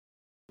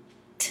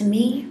To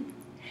me,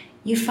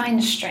 you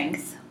find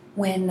strength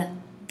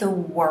when the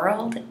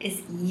world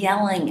is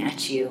yelling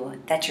at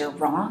you that you're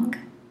wrong,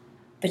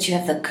 but you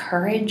have the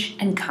courage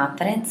and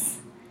confidence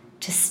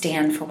to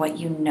stand for what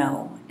you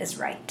know is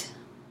right.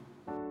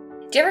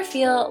 Do you ever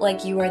feel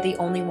like you are the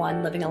only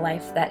one living a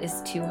life that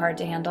is too hard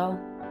to handle?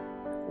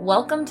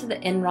 Welcome to the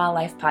In Raw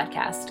Life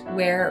podcast,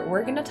 where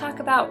we're going to talk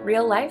about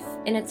real life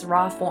in its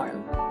raw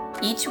form.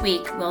 Each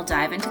week, we'll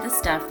dive into the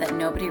stuff that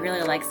nobody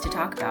really likes to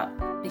talk about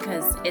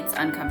because it's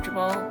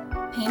uncomfortable,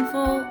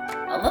 painful,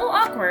 a little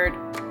awkward,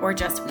 or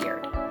just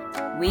weird.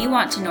 We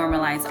want to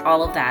normalize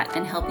all of that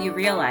and help you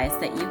realize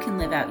that you can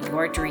live out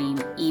your dream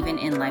even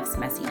in life's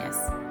messiness.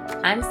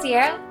 I'm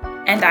Sierra.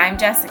 And I'm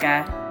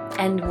Jessica.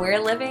 And we're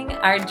living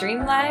our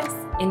dream lives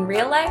in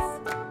real life,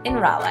 in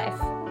raw life.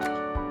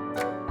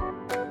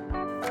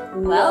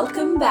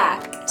 Welcome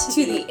back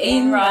to the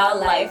In Raw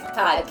Life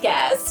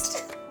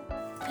podcast.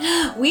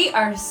 We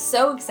are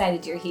so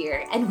excited you're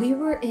here, and we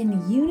were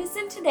in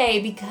unison today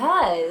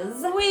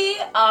because we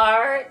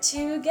are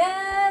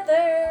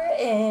together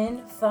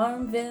in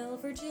Farmville,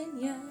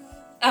 Virginia.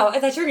 Oh, I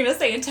thought you were going to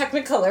say in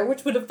Technicolor,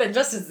 which would have been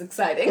just as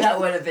exciting. That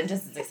would have been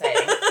just as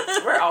exciting.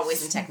 We're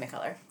always in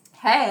Technicolor.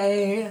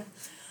 Hey.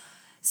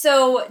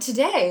 So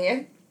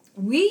today,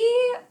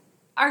 we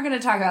are going to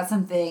talk about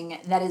something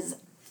that is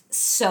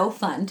so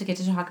fun to get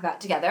to talk about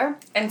together.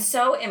 And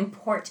so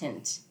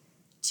important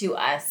to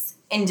us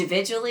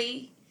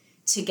individually,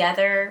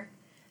 together,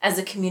 as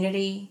a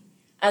community,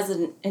 as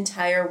an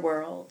entire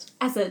world.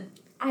 As a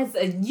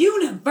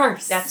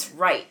universe. That's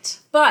right.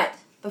 But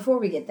before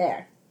we get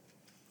there,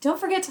 don't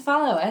forget to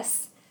follow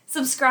us.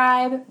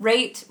 Subscribe,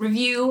 rate,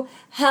 review,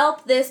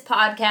 help this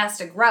podcast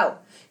to grow.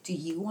 Do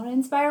you want to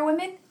inspire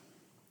women?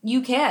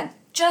 You can.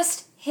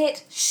 Just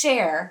hit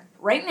share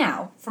right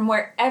now from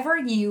wherever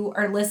you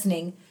are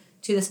listening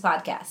to this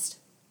podcast.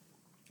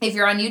 If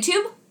you're on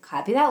YouTube,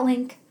 copy that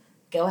link.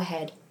 Go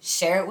ahead,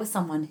 share it with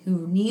someone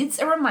who needs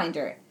a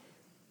reminder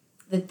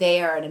that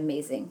they are an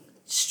amazing,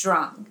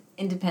 strong,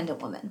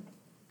 independent woman.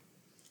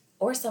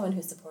 Or someone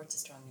who supports a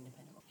strong,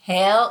 independent woman.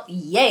 Hell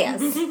yes.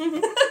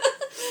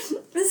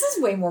 This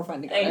is way more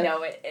fun together. I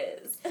know it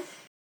is.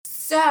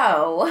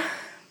 So,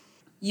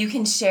 you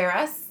can share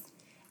us,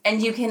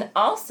 and you can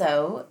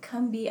also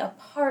come be a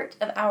part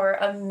of our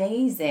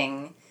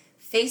amazing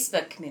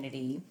Facebook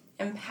community,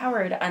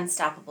 Empowered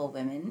Unstoppable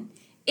Women.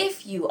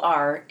 If you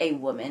are a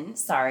woman,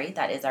 sorry,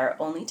 that is our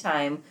only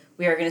time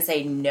we are going to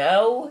say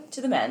no to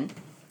the men.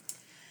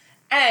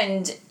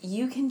 And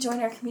you can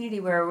join our community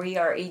where we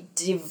are a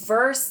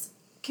diverse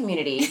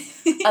community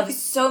of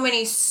so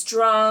many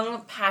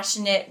strong,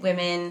 passionate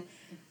women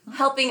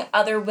helping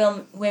other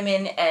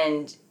women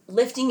and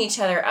lifting each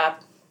other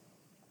up.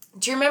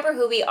 Do you remember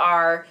who we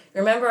are?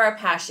 Remember our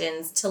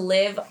passions to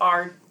live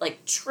our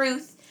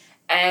truth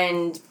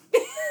and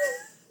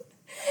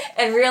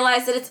and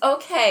realize that it's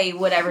okay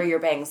whatever your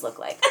bangs look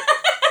like.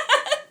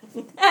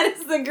 That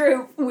is the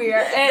group we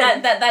are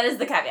in. That is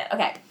the caveat.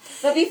 Okay.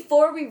 But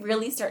before we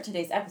really start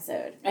today's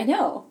episode, I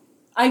know.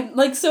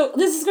 This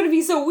is going to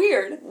be so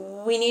weird.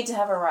 We need to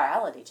have a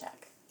reality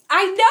check.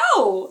 I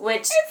know!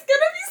 Which it's going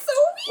to be so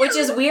weird. Which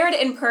is weird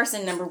in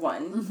person, number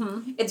one.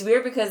 Mm-hmm. It's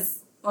weird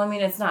because,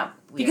 it's not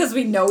weird. Because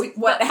we know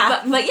what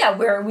happened. But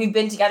yeah, we've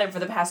been together for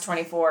the past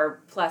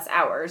 24 plus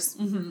hours,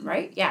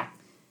 right? Yeah.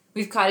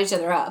 We've caught each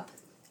other up.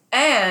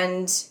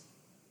 And,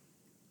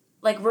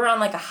 we're on,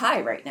 a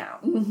high right now.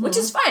 Mm-hmm. Which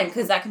is fine,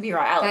 because that can be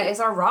reality. That is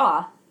our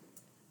raw.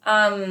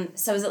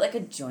 So is it, a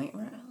joint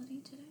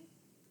reality today?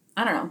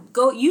 I don't know.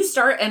 Go, you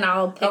start, and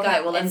I'll pick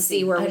up and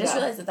see where we go. I just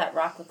realized that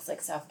rock looks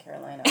like South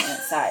Carolina on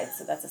its side,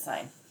 so that's a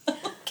sign.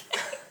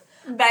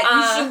 That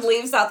you should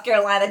leave South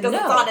Carolina because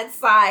it's on its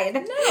side.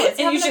 No,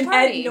 it's and you should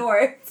head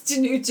north to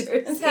New Jersey.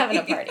 It's having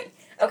a party.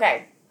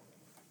 Okay.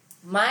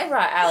 My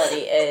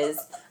reality is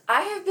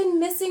I have been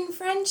missing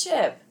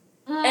friendship.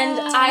 And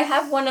I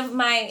have one of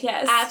my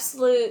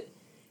absolute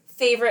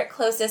favorite,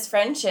 closest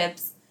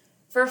friendships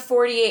for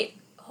 48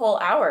 whole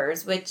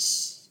hours, which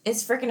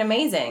is freaking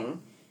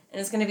amazing.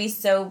 And it's going to be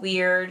so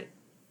weird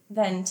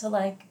then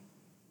to,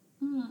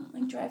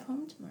 drive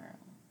home tomorrow.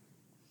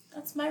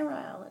 That's my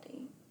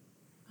reality.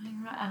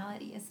 My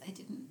reality is I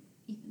didn't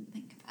even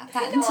think about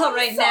that until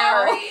right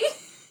now.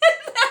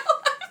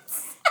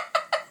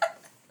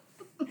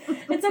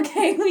 It's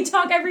okay. We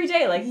talk every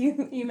day, like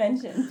you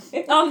mentioned.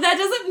 That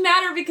doesn't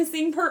matter because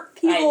seeing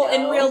people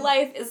in real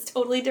life is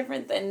totally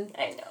different than...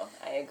 I know.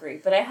 I agree.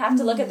 But I have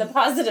to look at the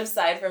positive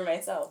side for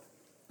myself.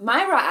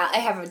 I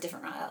have a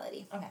different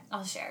reality. Okay.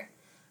 I'll share.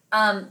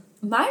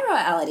 My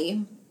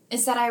reality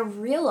is that I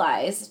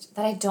realized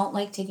that I don't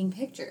like taking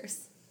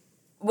pictures.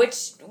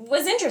 Which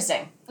was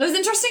interesting. It was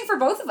interesting for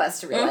both of us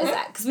to realize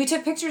that. Because we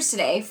took pictures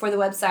today for the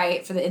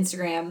website, for the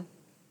Instagram,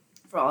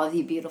 for all of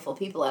you beautiful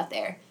people out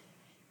there.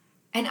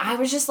 And I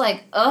was just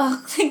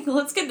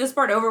let's get this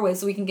part over with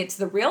so we can get to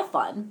the real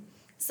fun.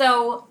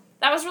 So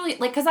that was really,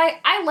 because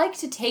I like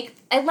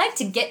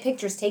to get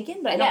pictures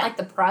taken, but I don't like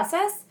the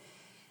process.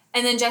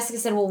 And then Jessica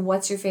said, well,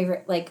 what's your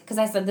favorite, because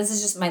I said, this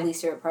is just my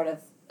least favorite part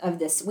of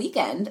this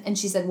weekend. And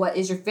she said, what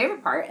is your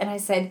favorite part? And I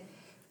said,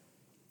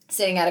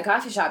 sitting at a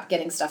coffee shop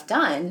getting stuff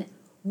done,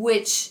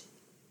 which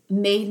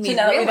made me So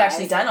now that we've realize-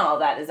 actually done all of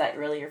that, is that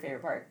really your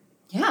favorite part?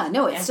 Yeah,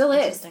 no, it Yeah, still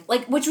is. interesting.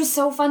 Like, which was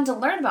so fun to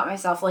learn about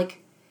myself.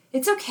 Like,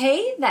 it's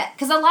okay that,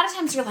 because a lot of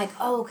times you're like,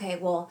 oh, okay,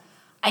 well,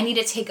 I need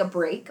to take a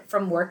break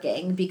from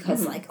working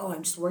because, like, oh,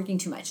 I'm just working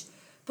too much.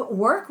 But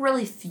work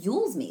really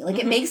fuels me. Like,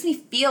 it makes me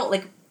feel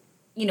like,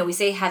 you know, we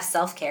say have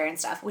self-care and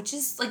stuff, which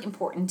is, like,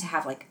 important to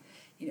have, like,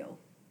 you know,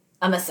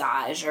 a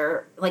massage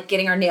or, like,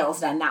 getting our nails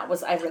done. I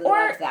really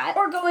love that.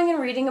 Or going and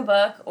reading a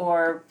book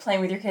or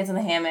playing with your kids in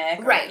the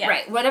hammock.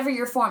 Right. Whatever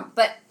your form.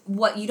 But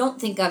what you don't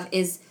think of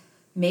is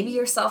maybe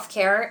your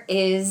self-care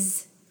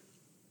is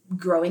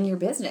growing your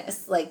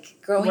business.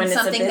 Like, growing When it's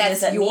a something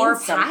business that that you're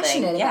means something,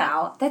 passionate yeah.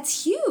 about.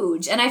 That's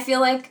huge. And I feel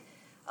like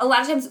a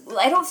lot of times,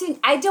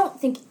 I don't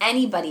think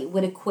anybody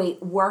would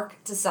equate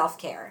work to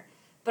self-care.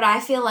 But I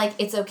feel like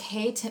it's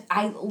okay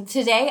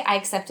today I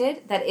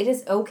accepted that it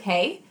is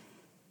okay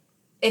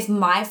if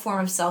my form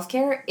of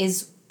self-care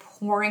is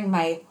pouring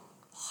my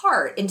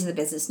heart into the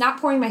business,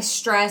 not pouring my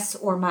stress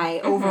or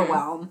my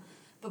overwhelm,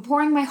 but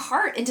pouring my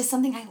heart into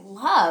something I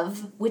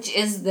love, which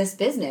is this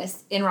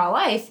business in Raw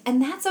Life,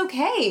 and that's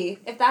okay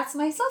if that's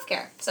my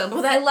self-care. So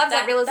I love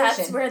that realization.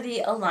 That's where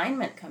the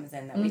alignment comes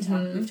in that we've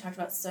talked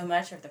about so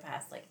much over the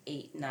past, like,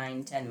 8,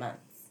 9, 10 months.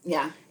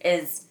 Yeah.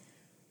 Is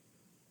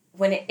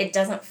when it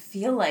doesn't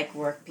feel like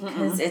work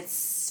because it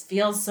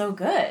feels so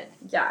good.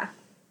 Yeah.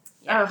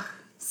 Yeah. Oh,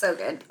 so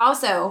good.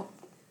 Also,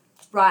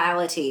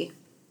 reality.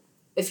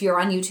 If you're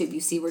on YouTube, you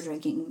see we're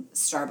drinking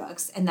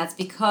Starbucks, and that's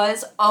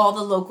because all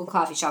the local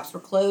coffee shops were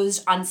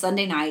closed on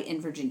Sunday night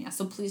in Virginia.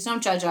 So please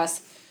don't judge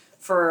us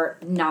for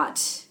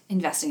not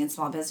investing in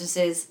small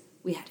businesses.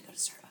 We had to go to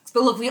Starbucks.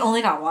 But look, we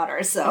only got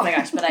water, so. Oh my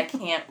gosh, but I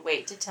can't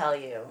wait to tell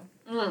you.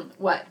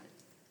 What?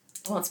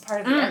 Well, it's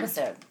part of the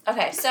episode.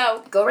 Okay,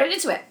 so Go right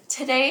into it.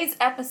 today's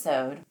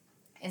episode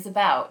is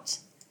about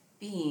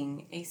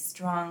being a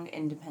strong,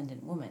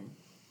 independent woman.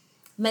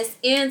 Miss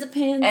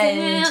Independent.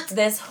 And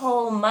this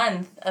whole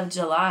month of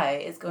July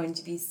is going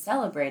to be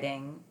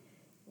celebrating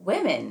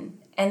women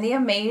and the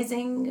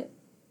amazing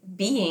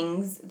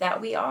beings that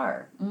we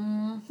are.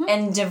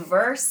 And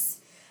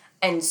diverse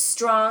and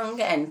strong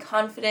and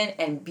confident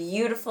and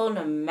beautiful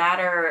no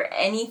matter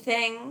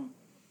anything.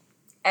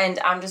 And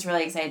I'm just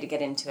really excited to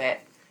get into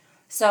it.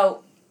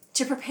 So,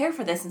 to prepare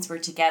for this, since we're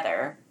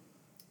together,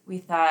 we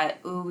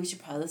thought, we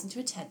should probably listen to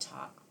a TED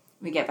Talk.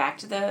 We get back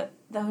to the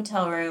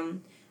hotel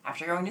room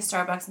after going to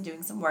Starbucks and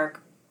doing some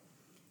work.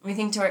 We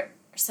think to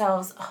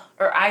ourselves,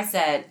 or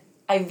I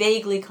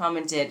vaguely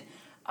commented,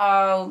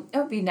 oh, it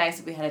would be nice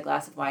if we had a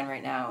glass of wine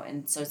right now.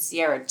 And so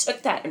Sierra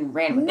took that and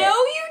ran with it. No,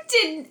 you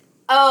didn't.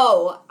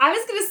 Oh, I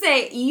was going to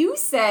say,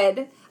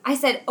 I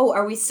said, oh,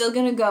 are we still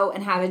going to go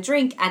and have a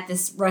drink at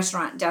this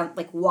restaurant down,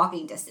 like,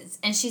 walking distance?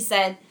 And she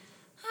said,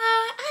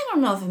 I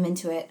don't know if I'm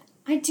into it.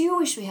 I do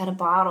wish we had a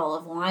bottle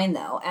of wine,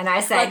 though. And I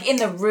said... Like, in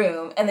the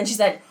room. And then she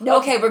said,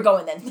 okay, we're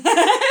going then.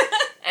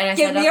 And I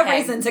Give said, me a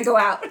okay. reason to go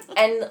out.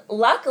 And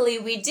luckily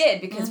we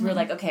did, because we were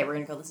like, okay, we're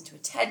going to go listen to a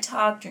TED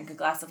Talk, drink a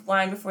glass of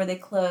wine before they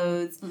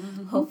close.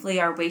 Hopefully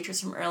our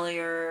waitress from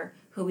earlier,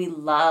 who we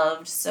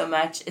loved so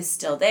much, is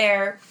still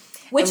there.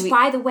 Which,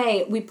 by the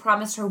way, we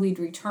promised her we'd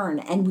return,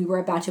 and we were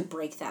about to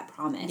break that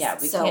promise. Yeah,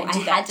 we so can't do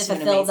I that had to to an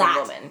fulfill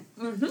amazing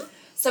that. woman.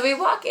 So we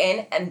walk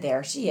in, and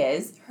there she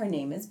is. Her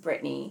name is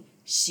Brittany.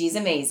 She's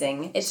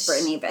amazing. It's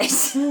Brittany,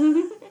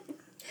 bitch.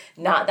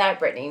 Not that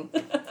Brittany.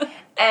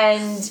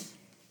 And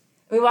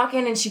we walk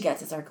in, and she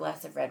gets us our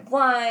glass of red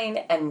wine,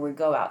 and we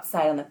go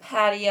outside on the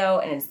patio,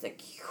 and it's the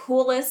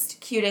coolest,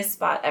 cutest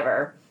spot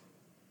ever.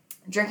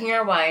 Drinking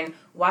our wine,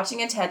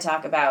 watching a TED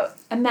Talk about...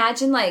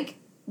 Imagine, like,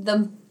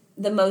 the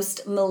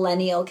most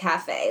millennial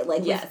cafe.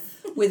 Like, Yes.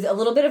 with a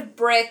little bit of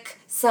brick,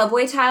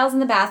 subway tiles in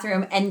the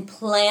bathroom, and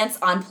plants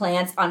on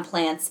plants on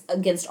plants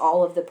against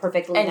all of the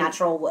perfectly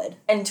natural wood.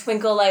 And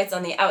twinkle lights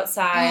on the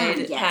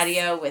outside yes.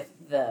 patio with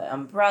the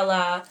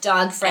umbrella.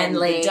 Dog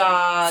friendly. And the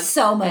dog.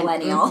 So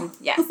millennial.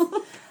 Yes.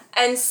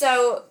 And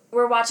so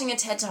we're watching a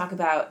TED Talk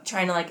about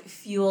trying to, like,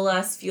 fuel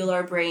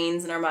our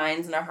brains and our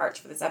minds and our hearts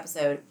for this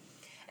episode.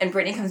 And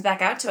Brittany comes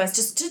back out to us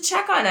just to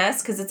check on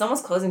us, because it's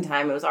almost closing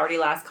time. It was already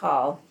last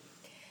call.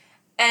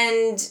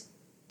 And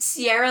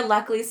Sierra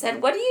luckily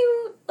said,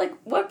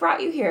 what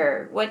brought you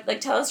here?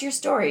 Tell us your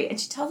story. And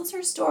she tells us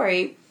her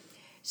story.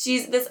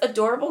 She's this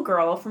adorable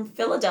girl from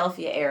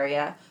Philadelphia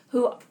area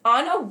who,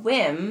 on a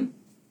whim,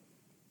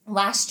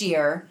 last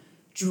year,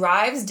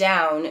 drives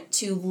down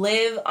to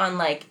live on,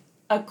 like,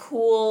 a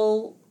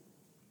cool,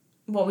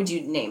 what would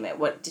you name it?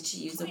 What did she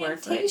use the word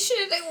for it?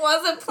 It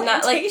was a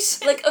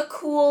plantation. Not like a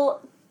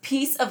cool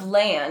piece of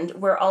land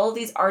where all of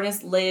these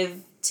artists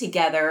live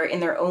together in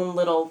their own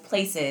little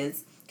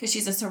places, because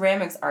she's a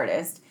ceramics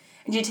artist,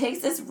 and she takes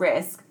this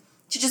risk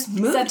to just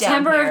move down here.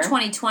 September of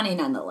 2020,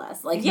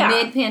 nonetheless. Like,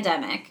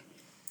 mid-pandemic.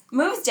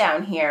 Moves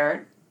down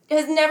here,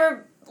 has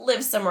never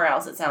lived somewhere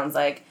else, it sounds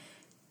like,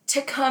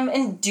 to come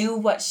and do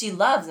what she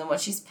loves and what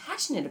she's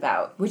passionate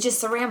about. Which is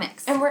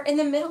ceramics. And we're in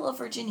the middle of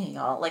Virginia,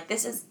 y'all. Like,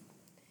 this is...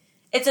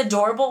 It's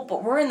adorable,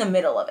 but we're in the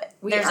middle of it.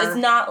 It's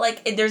not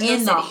like there's no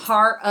in the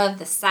heart of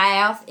the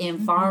South in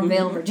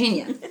Farmville,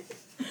 Virginia.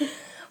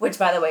 Which,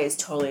 by the way, is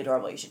totally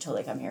adorable. You should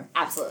totally come here.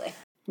 Absolutely.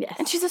 Yes.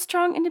 And she's a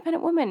strong,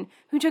 independent woman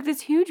who took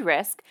this huge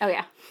risk. Oh,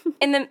 yeah.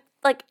 In the,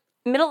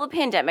 middle of the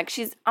pandemic.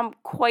 I'm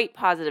quite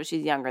positive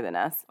she's younger than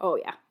us. Oh,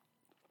 yeah.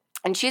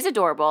 And she's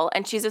adorable,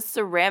 and she's a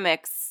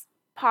ceramics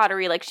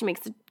pottery. She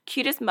makes the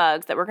cutest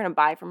mugs that we're going to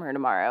buy from her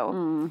tomorrow.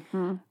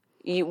 Mm-hmm.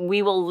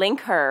 We will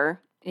link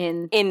her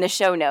in the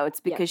show notes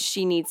because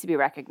she needs to be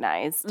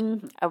recognized.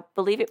 Mm-hmm. I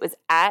believe it was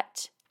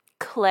at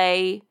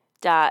clay.be.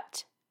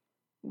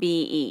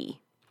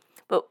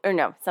 Or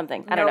no,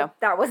 something. I don't know.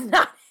 That was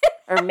not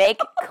Or make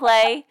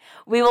clay.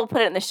 We will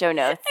put it in the show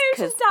notes. It's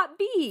just not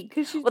B.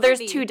 Well, there's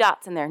 2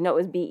 dots in there. No, it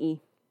was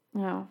B-E.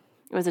 No.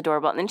 It was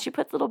adorable. And then she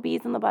puts little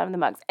bees on the bottom of the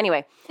mugs.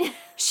 Anyway,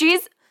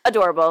 she's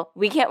adorable.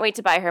 We can't wait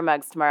to buy her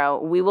mugs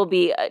tomorrow. We will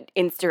be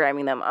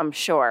Instagramming them, I'm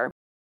sure.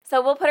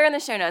 So we'll put her in the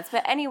show notes.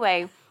 But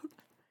anyway,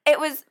 it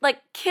was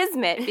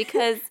kismet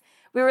because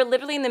we were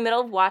literally in the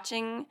middle of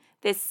watching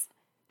this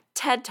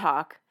TED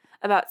Talk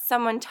about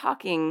someone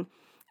talking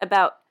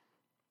about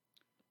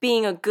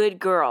being a good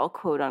girl,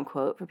 quote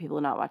unquote, for people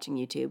not watching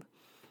YouTube.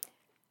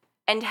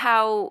 And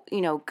how,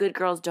 good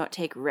girls don't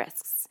take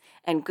risks.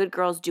 And good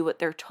girls do what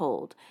they're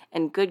told.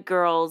 And good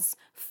girls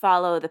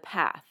follow the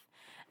path.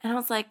 And I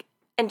was like,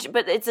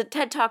 but it's a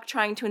TED Talk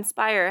trying to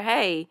inspire,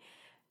 hey,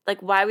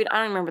 why I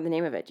don't remember the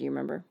name of it. Do you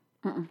remember?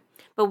 Mm-mm.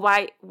 But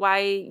why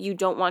you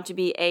don't want to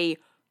be a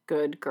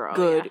good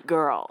girl.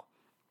 Girl.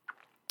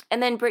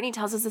 And then Brittany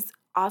tells us this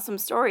awesome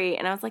story.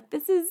 And I was like,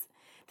 this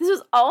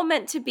was all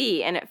meant to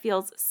be. And it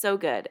feels so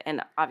good.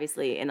 And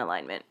obviously in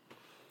alignment.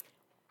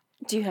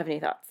 Do you have any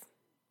thoughts?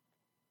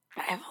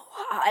 I have a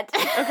lot.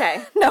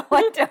 Okay. No,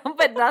 I don't,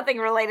 but nothing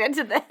related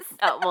to this.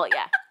 Oh, well,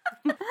 yeah.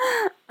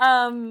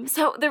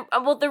 So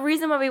the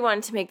reason why we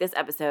wanted to make this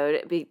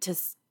episode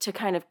to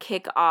kind of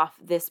kick off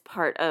this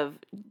part of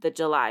the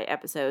July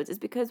episodes is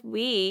because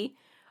we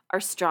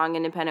are strong,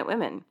 independent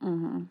women.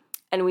 Mm-hmm.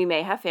 And we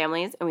may have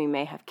families, and we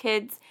may have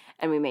kids,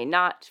 and we may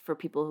not, for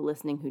people who are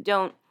listening who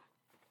don't.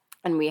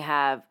 And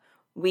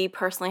we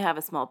personally have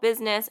a small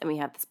business, and we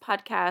have this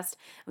podcast,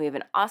 and we have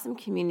an awesome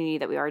community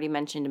that we already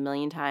mentioned a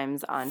million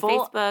times on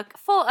Facebook.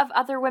 Full of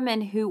other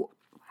women who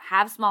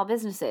have small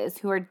businesses,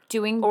 who are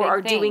doing big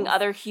things. Doing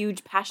other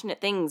huge, passionate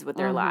things with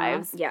their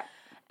lives. Yeah.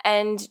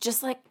 And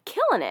just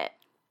killing it.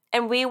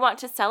 And we want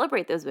to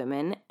celebrate those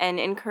women and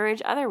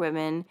encourage other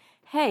women,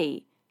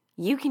 hey,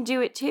 you can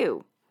do it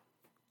too.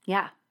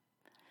 Yeah.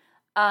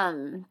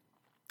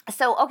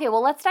 So, okay,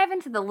 well, let's dive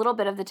into the little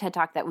bit of the TED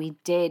Talk that we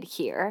did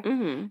here.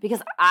 Mm-hmm.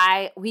 Because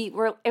it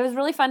was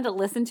really fun to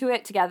listen to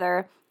it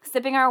together,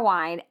 sipping our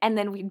wine, and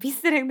then we'd be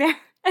sitting there,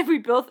 and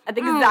we'd both, at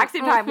the exact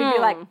same time, we'd be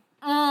like,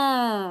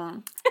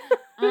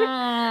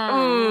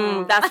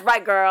 that's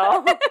right,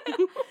 girl.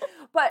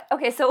 But,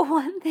 okay, so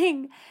one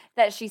thing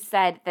that she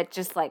said that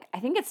just, I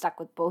think it stuck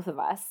with both of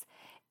us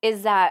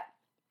is that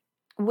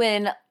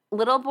when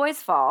little boys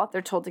fall,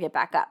 they're told to get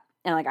back up.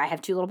 And, I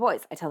have 2 little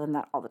boys. I tell them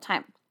that all the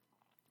time.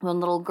 When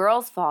little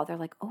girls fall, they're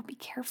like, oh, be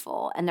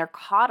careful. And they're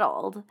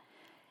coddled.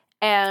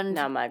 And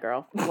not my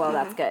girl. Well,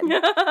 that's good.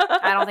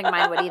 I don't think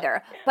mine would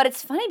either. But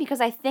it's funny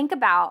because I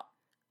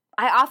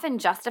often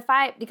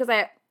justify it because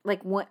a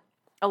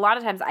lot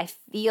of times I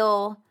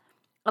feel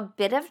a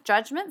bit of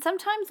judgment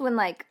sometimes when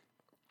I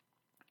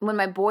let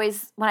my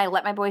boys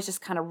just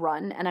kind of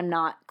run and I'm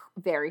not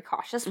very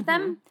cautious with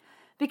them.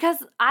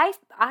 Because I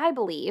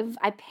believe,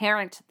 I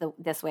parent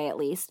this way at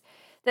least,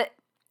 that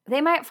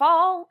they might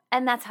fall,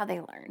 and that's how they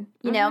learn.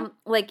 You know,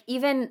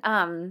 even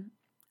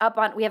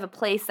we have a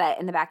play set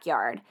in the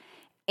backyard,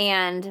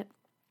 and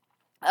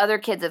other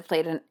kids have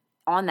played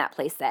on that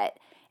play set,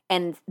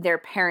 and their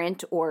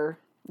parent or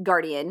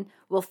guardian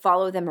will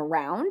follow them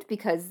around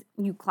because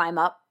you climb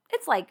up.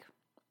 It's I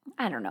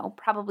don't know,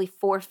 probably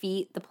 4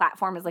 feet. The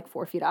platform is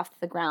 4 feet off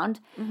the ground,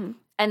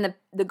 and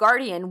the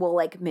guardian will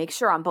make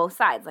sure on both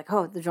sides,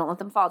 oh, don't let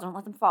them fall, don't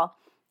let them fall.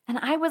 And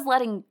I was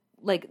letting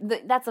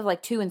that's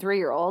of 2 and 3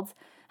 year olds.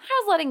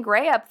 I was letting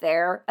Gray up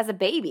there as a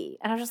baby.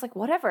 And I was just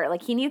whatever.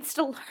 He needs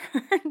to learn.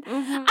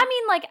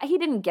 I mean, he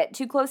didn't get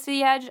too close to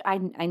the edge. I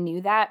knew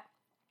that.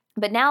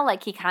 But now,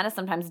 he kind of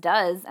sometimes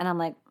does. And I'm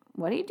like,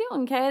 what are you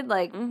doing, kid?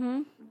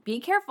 Be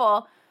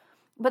careful.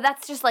 But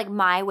that's just,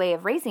 my way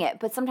of raising it.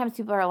 But sometimes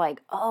people are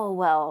oh,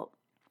 well,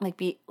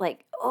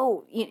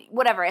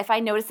 whatever. If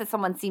I notice that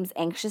someone seems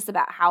anxious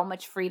about how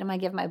much freedom I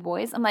give my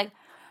boys, I'm like,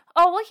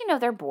 oh, well,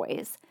 they're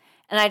boys.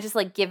 And I just,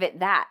 give it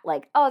that.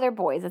 Oh, they're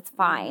boys. It's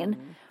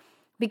fine.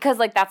 Because,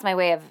 that's my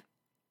way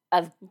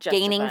of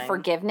gaining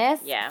forgiveness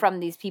from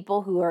these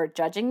people who are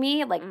judging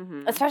me.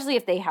 Especially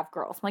if they have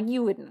girls.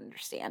 You wouldn't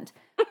understand.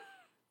 But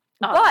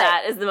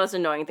that is the most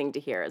annoying thing to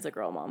hear as a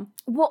girl mom.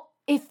 Well,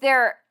 if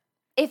they're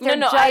no,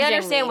 judging I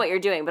understand me, what you're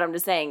doing, but I'm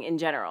just saying in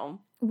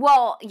general.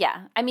 Well,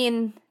 yeah. I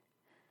mean,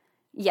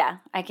 yeah,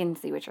 I can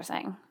see what you're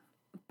saying.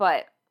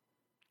 But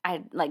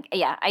I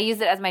use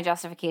it as my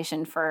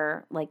justification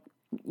for,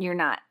 you're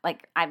not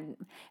like I'm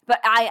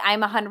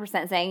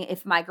 100% saying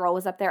if my girl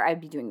was up there,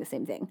 I'd be doing the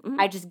same thing.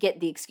 I just get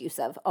the excuse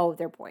of, oh,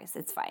 they're boys,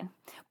 it's fine.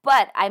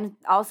 But I'm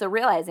also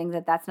realizing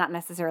that that's not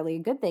necessarily a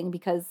good thing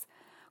because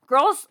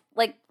girls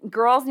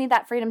need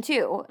that freedom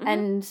too.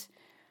 And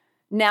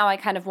now I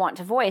kind of want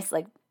to voice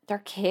like they're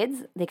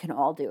kids, they can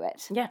all do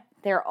it. Yeah.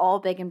 They're all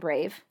big and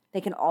brave.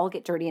 They can all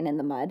get dirty and in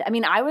the mud. I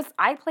mean,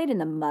 I played in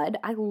the mud.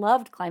 I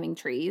loved climbing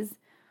trees.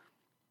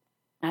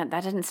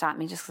 That didn't stop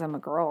me just because I'm a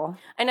girl.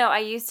 I know. I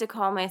used to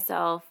call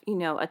myself,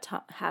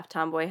 half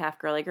tomboy, half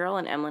girly girl,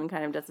 and Emlyn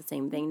kind of does the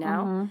same thing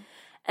now.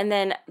 And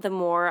then the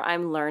more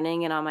I'm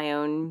learning and on my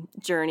own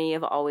journey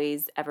of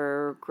always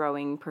ever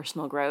growing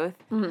personal growth,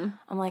 I'm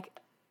like,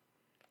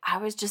 I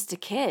was just a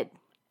kid.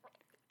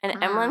 And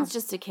Emlyn's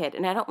just a kid.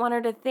 And I don't want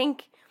her to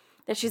think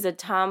that she's a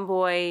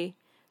tomboy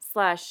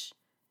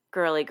 /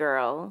 girly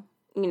girl,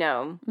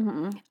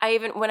 I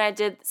even, when I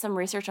did some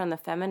research on the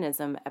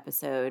feminism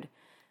episode,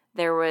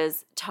 there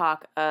was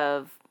talk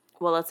of,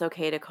 well, it's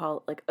okay to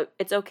call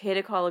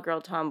a girl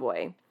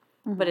tomboy,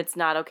 but it's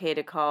not okay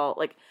to call,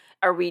 like,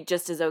 are we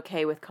just as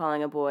okay with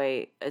calling a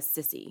boy a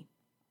sissy?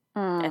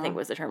 I think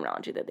was the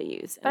terminology that they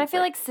use. But I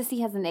feel like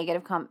sissy has a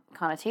negative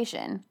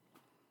connotation.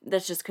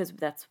 That's just because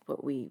that's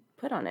what we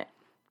put on it.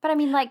 But I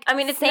mean,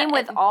 it's same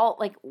with all,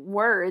 like,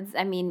 words.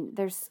 I mean,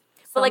 there's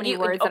so many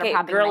words that are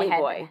popping girly in my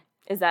head. boy.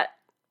 Does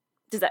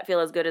that feel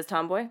as good as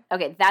tomboy?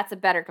 Okay, that's a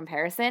better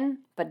comparison,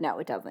 but no,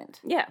 it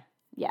doesn't. Yeah.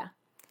 Yeah.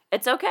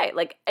 It's okay.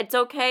 Like, it's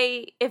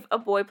okay if a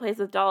boy plays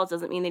with dolls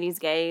doesn't mean that he's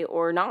gay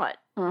or not.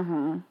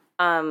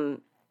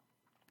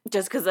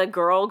 Just because a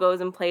girl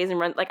goes and plays and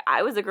runs. Like,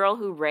 I was a girl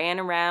who ran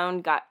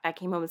around, I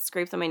came home with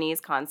scrapes on my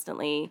knees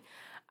constantly.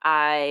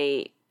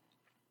 I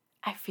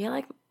feel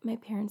like my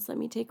parents let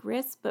me take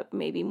risks, but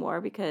maybe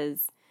more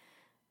because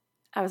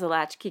I was a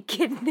latchkey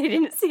kid and they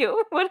didn't see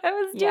what I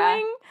was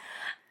doing.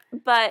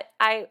 But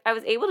I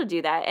was able to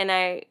do that. And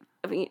I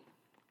mean,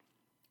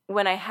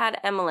 when I had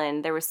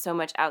Emlyn, there was so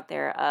much out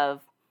there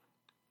of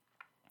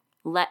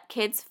let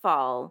kids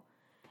fall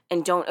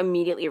and don't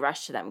immediately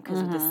rush to them.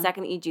 Because the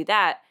second that you do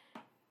that,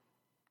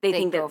 they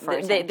think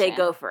that they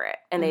go for it.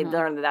 And they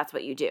learn that that's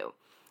what you do.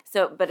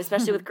 So, but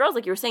especially with girls,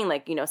 like you were saying,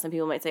 like, some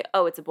people might say,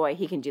 oh, it's a boy,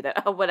 he can do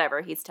that. Oh, whatever,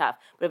 he's tough.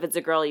 But if it's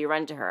a girl, you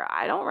run to her.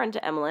 I don't run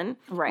to Emlyn.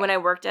 Right. When I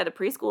worked at a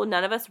preschool,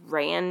 none of us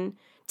ran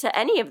to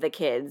any of the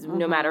kids,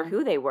 no matter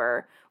who they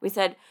were. We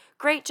said,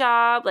 great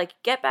job, like,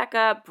 get back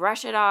up,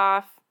 brush it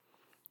off.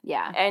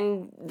 Yeah.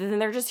 And then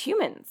they're just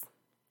humans.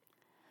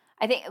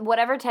 I think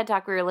whatever TED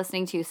Talk we were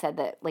listening to said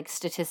that, like,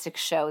 statistics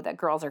show that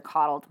girls are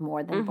coddled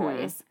more than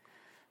boys.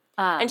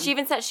 And she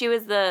even said she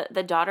was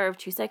the daughter of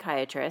 2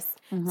 psychiatrists.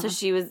 So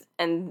she was,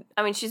 and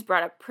I mean, she's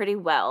brought up pretty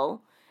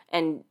well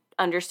and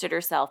understood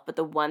herself. But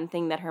the one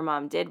thing that her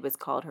mom did was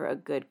called her a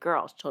good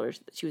girl. She told her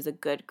that she was a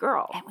good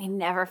girl. And we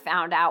never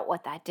found out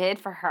what that did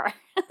for her.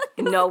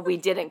 No, we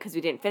didn't because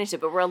we didn't finish it.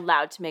 But we're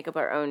allowed to make up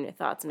our own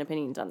thoughts and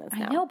opinions on this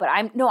now. I know, but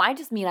I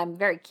just mean I'm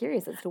very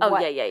curious as to what.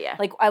 Oh, yeah.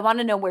 Like, I want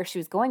to know where she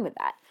was going with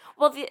that.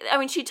 Well,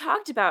 she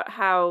talked about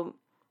how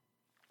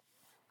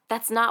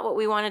that's not what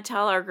we want to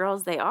tell our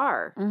girls they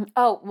are.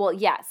 Oh, well,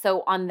 yeah.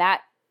 So on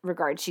that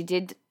regard, she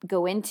did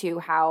go into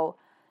how,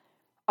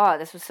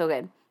 this was so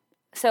good.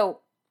 So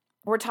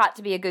we're taught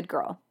to be a good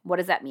girl. What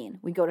does that mean?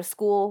 We go to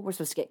school. We're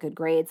supposed to get good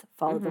grades,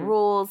 follow the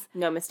rules.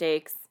 No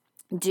mistakes.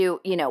 Do,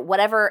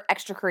 whatever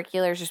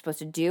extracurriculars you're supposed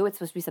to do. It's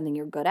supposed to be something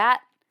you're good at.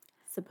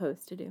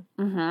 Supposed to do.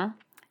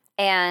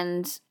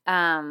 And,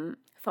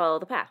 follow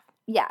the path.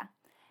 Yeah.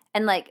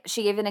 And, like,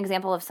 she gave an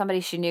example of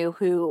somebody she knew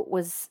who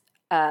was,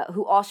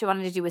 who all she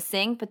wanted to do was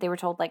sing, but they were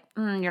told, like,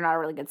 you're not a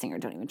really good singer,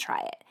 don't even try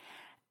it.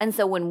 And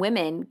so when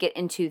women get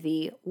into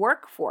the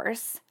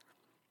workforce,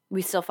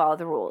 we still follow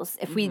the rules.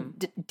 If we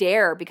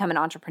dare become an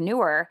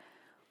entrepreneur,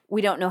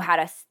 we don't know how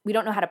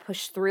to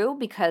push through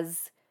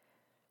because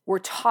we're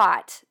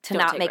taught to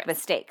not make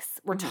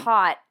mistakes. We're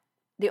taught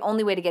the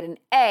only way to get an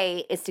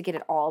A is to get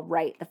it all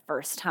right the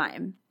first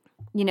time.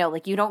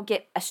 Like, you don't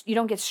get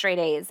straight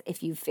A's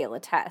if you fail a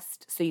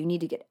test. So you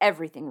need to get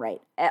everything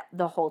right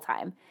the whole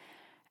time.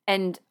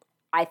 And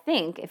I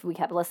think if we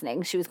kept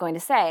listening, she was going to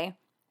say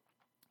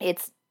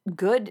it's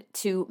good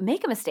to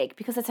make a mistake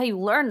because that's how you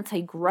learn. That's how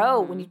you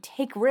grow. When you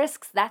take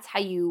risks, that's how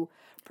you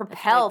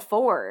propel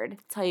forward.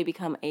 That's how you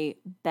become a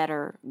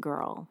better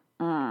girl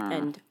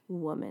and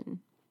woman.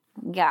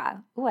 Yeah.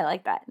 Ooh, I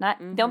like that.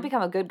 Don't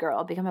become a good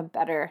girl. Become a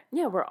better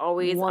Yeah, we're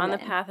always woman. on the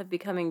path of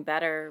becoming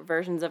better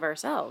versions of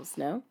ourselves,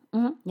 no?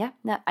 Yeah.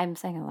 No, I'm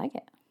saying I like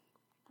it.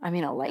 I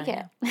mean, I like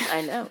it.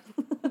 I know.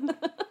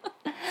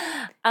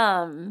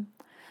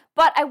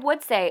 But I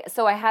would say,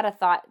 so I had a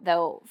thought,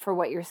 though, for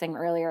what you were saying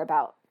earlier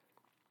about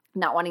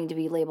not wanting to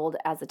be labeled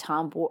as a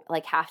tomboy,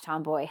 like half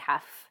tomboy,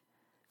 half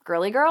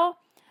girly girl.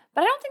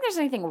 But I don't think there's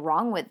anything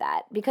wrong with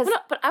that because...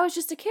 But I was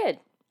just a kid.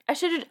 I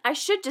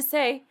should just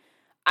say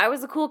I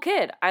was a cool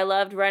kid. I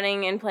loved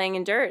running and playing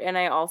in dirt, and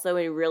I also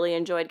really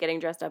enjoyed getting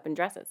dressed up in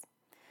dresses.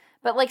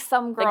 But, like,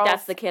 some girls... Like,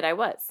 that's the kid I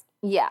was.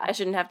 Yeah. I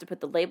shouldn't have to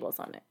put the labels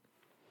on it.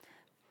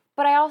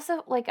 But I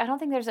also, like, I don't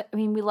think there's, I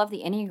mean, we love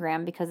the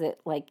Enneagram because it,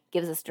 like,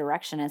 gives us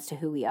direction as to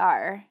who we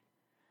are.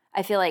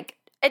 I feel like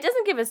It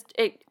doesn't give us,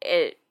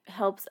 it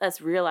helps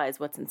us realize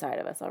what's inside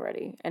of us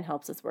already and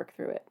helps us work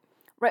through it.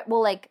 right,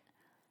 well, like,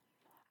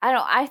 I don't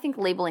know, I think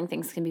labeling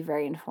things can be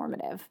very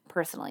informative,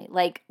 personally.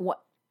 Like,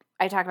 what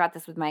I talked about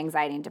this with my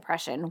anxiety and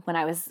depression. When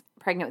I was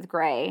pregnant with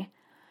Gray,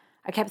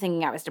 I kept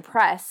thinking I was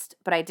depressed,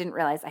 but I didn't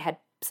realize I had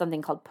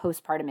something called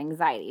postpartum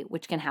anxiety,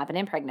 which can happen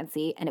in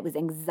pregnancy, and it was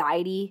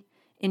anxiety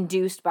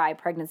induced by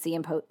pregnancy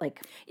and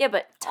Yeah,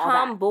 but all that.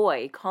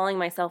 tomboy, calling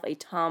myself a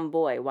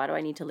tomboy, why do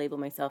I need to label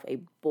myself a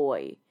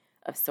boy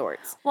of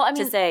sorts? Well, I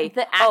mean, to say,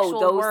 the actual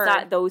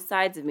those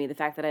sides of me, the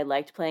fact that I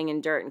liked playing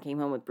in dirt and came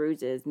home with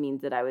bruises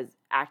means that I was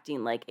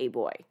acting like a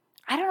boy.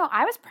 I don't know.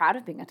 I was proud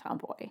of being a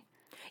tomboy.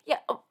 Yeah,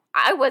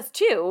 I was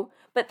too,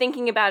 but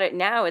thinking about it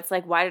now, it's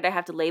like, why did I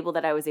have to label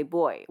that I was a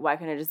boy? Why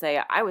couldn't I just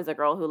say I was a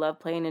girl who loved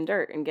playing in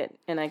dirt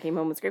and I came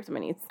home with scrapes on my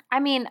knees? I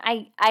mean,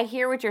 I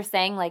hear what you're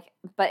saying, like,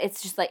 but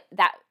it's just like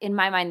that, in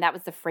my mind, that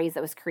was the phrase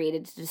that was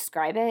created to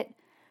describe it,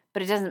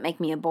 but it doesn't make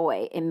me a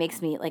boy. It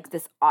makes me like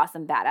this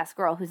awesome badass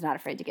girl who's not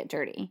afraid to get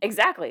dirty.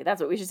 Exactly, that's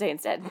what we should say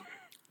instead.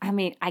 I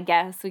mean, I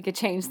guess we could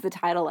change the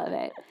title of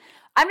it.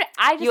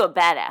 You a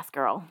badass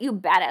girl. You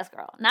badass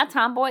girl. Not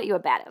tomboy, you a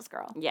badass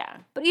girl. Yeah.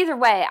 But either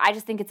way, I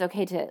just think it's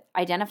okay to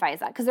identify as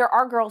that, because there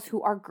are girls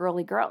who are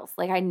girly girls.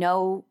 Like, I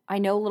know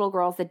little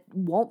girls that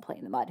won't play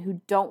in the mud,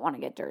 who don't want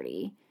to get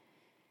dirty.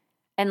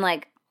 And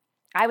like,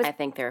 I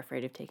think they're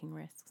afraid of taking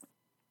risks.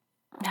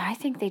 I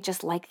think they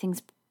just like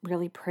things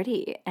really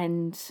pretty,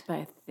 and But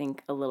I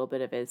think a little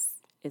bit of it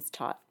is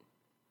taught.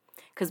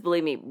 Because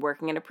believe me,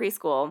 working in a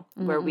preschool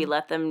where we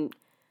let them,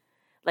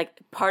 like,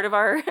 part of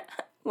our,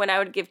 when I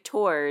would give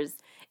tours,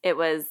 it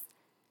was,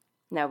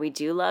 now we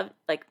do love,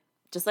 like,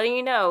 just letting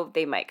you know,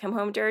 they might come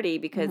home dirty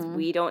because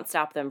we don't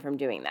stop them from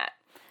doing that.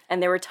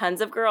 And there were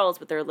tons of girls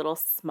with their little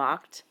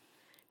smocked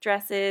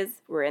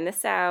dresses. We're in the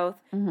South,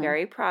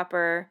 very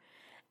proper.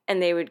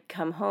 And they would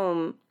come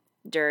home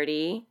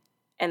dirty.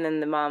 And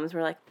then the moms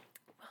were like,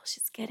 well,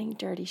 she's getting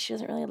dirty. She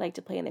doesn't really like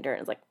to play in the dirt.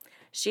 And it's like,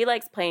 she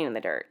likes playing in the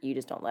dirt. You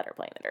just don't let her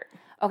play in the dirt.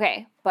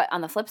 okay. But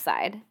on the flip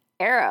side,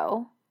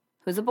 Arrow,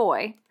 who's a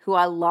boy, who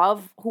I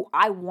love, who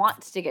I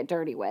want to get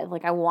dirty with,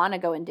 like, I want to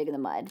go and dig in the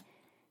mud,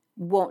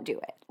 won't do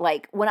it.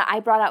 Like, when I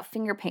brought out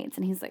finger paints,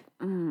 and he's like,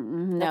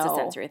 no. That's a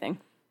sensory thing.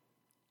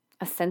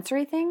 A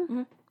sensory thing?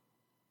 Mm-hmm.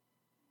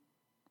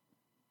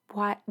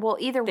 Why? Well,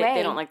 either way.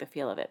 They don't like the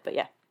feel of it, but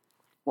yeah.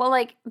 Well,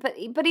 like, but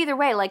either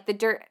way, like, the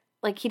dirt,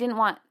 like, he didn't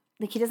want,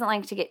 like, he doesn't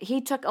like to get,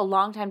 he took a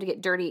long time to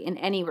get dirty in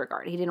any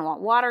regard. He didn't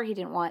want water, he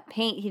didn't want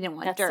paint, he didn't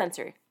want That's dirt.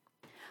 sensory.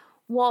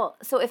 Well,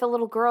 so if a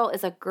little girl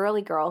is a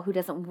girly girl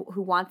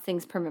who wants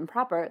things prim and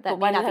proper, that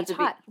may not be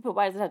taught. But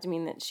why does it have to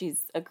mean that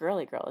she's a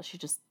girly girl? She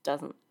just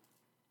doesn't.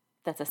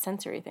 That's a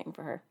sensory thing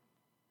for her.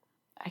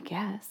 I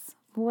guess.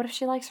 Well, what if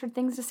she likes her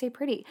things to stay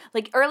pretty?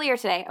 Like, earlier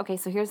today, okay,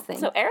 so here's the thing.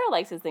 So Arrow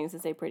likes his things to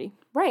say pretty.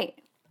 Right.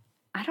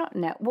 I don't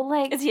know. Well,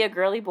 like, Is he a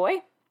girly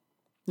boy?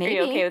 maybe.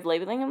 Are you okay with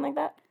labeling him like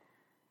that?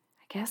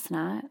 I guess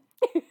not.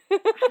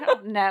 I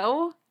don't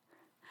know.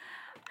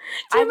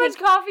 Too much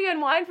coffee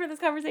and wine for this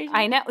conversation.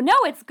 I know. No,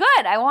 it's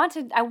good. I want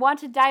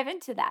to dive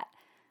into that.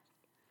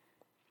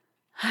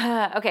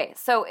 Okay,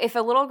 so if a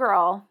little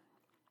girl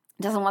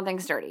doesn't want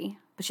things dirty,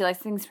 but she likes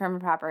things prim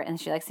and proper, and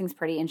she likes things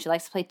pretty, and she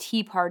likes to play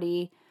tea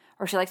party,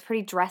 or she likes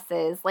pretty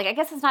dresses, like, I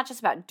guess it's not just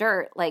about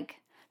dirt. Like,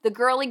 the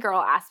girly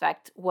girl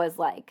aspect was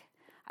like,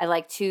 I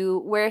like to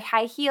wear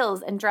high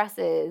heels and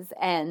dresses,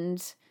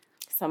 and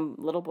Some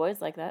little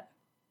boys like that.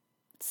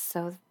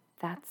 so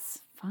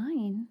that's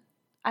fine.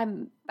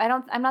 I'm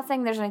not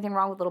saying there's anything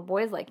wrong with little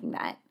boys liking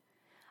that.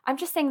 I'm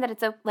just saying that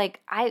it's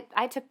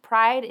I took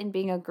pride in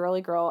being a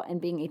girly girl and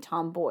being a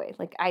tomboy.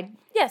 Like,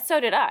 Yeah, so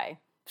did I.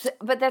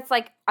 but that's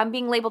like, I'm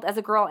being labeled as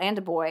a girl and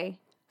a boy.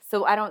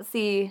 So I don't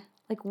see,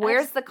 like,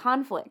 where's the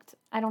conflict?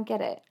 I don't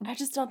get it. I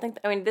just don't think,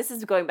 I mean, this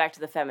is going back to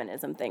the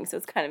feminism thing, so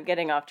it's kind of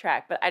getting off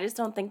track, but I just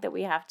don't think that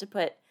we have to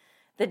put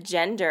the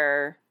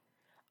gender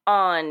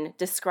on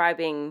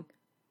describing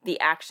the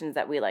actions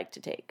that we like to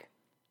take.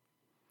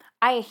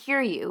 I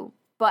hear you,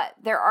 but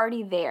they're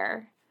already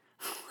there.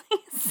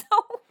 So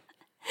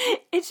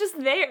it's just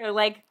there.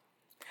 Like,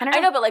 I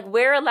know, but like,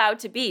 we're allowed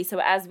to be, so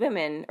as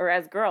women or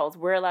as girls,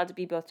 we're allowed to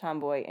be both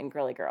tomboy and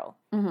girly girl.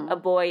 A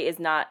boy is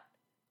not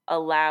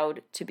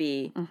allowed to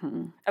be,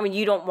 I mean,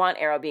 you don't want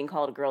Arrow being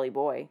called a girly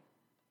boy.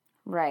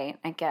 Right,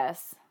 I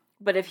guess.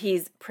 But if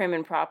he's prim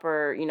and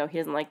proper, you know, he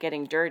doesn't like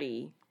getting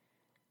dirty,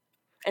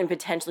 and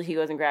potentially he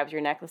goes and grabs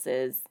your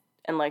necklaces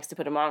and likes to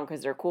put them on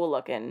because they're cool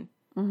looking,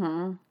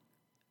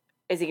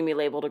 is he going to be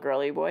labeled a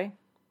girly boy?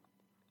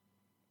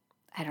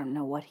 I don't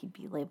know what he'd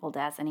be labeled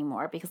as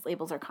anymore, because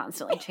labels are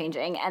constantly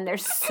changing and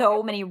there's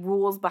so many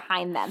rules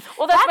behind them.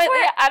 Well, that's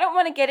why I don't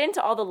want to get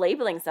into all the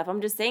labeling stuff.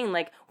 I'm just saying,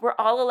 like, we're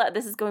all allowed.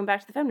 This is going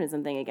back to the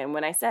feminism thing again.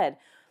 When I said,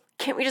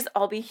 can't we just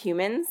all be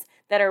humans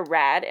that are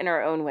rad in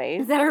our own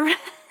ways? That are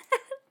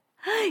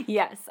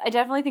Yes, I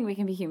definitely think we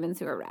can be humans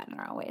who are rad in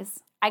our own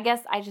ways. I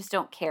guess I just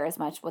don't care as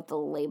much what the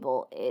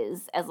label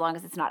is, as long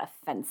as it's not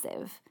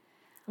offensive.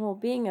 Well,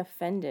 being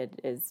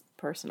offended is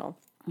personal.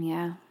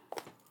 Yeah,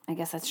 I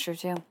guess that's true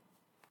too.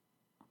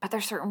 But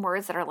there's certain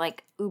words that are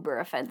like uber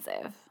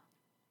offensive.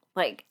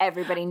 Like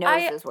everybody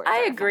knows those words.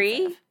 I are agree,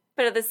 offensive.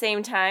 but at the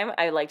same time,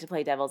 I like to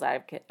play devil's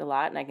advocate a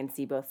lot, and I can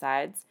see both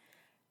sides.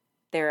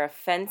 They're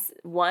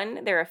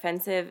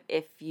offensive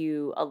if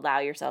you allow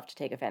yourself to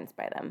take offense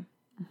by them,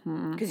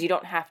 because you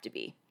don't have to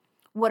be.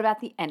 What about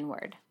the N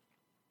word?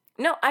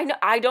 No,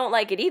 I don't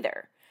like it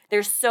either.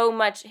 There's so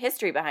much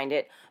history behind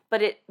it,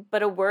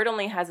 but a word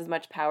only has as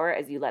much power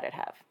as you let it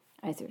have.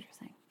 I see what you're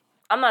saying.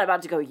 I'm not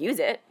about to go use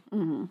it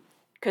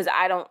because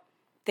I don't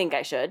think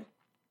I should.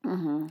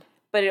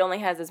 But it only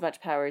has as much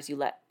power as you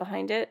let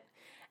behind it.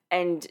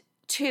 And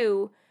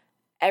 2,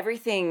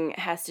 everything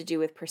has to do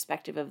with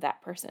perspective of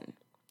that person,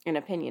 an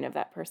opinion of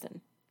that person.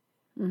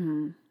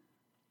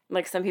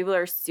 Like some people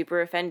are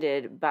super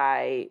offended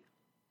by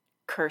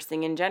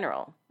cursing in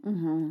general.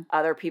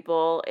 Other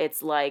people,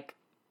 it's like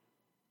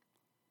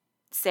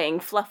saying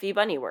fluffy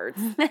bunny words.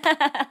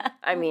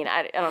 I mean,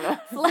 I don't know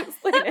how to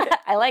explain it.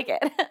 I like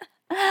it.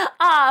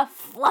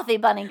 Fluffy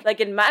bunny. Like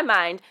in my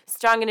mind,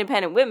 strong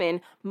independent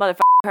women motherfucking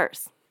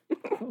curse.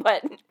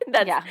 But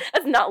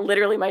that's not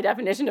literally my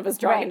definition of a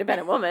strong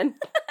independent woman.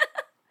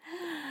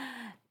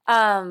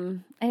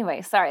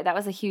 Anyway, sorry, that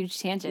was a huge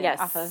tangent. Yes,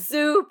 off of,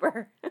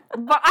 super.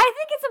 but I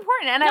think it's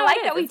important, and I like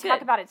that we it's talk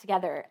good. about it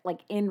together,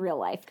 like in real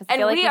life. Because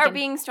And we are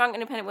being strong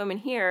independent women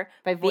here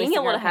By being voicing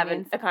able our to have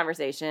opinions. a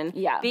conversation,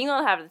 Yeah. being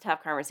able to have the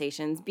tough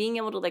conversations, being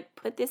able to like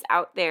put this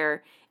out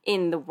there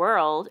in the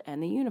world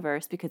and the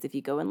universe. Because if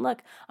you go and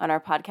look on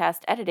our podcast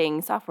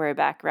editing software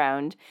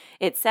background,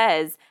 it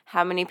says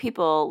how many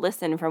people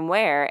listen from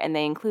where, and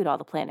they include all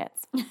the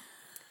planets.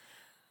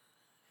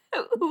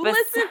 Who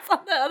listens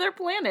on the other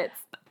planets?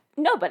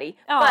 Nobody.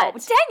 Oh,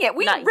 but dang it!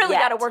 We not really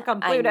got to yet. work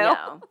on I Pluto.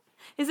 know.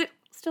 Is it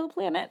still a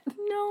planet?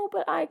 No,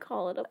 but I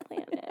call it a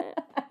planet.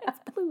 It's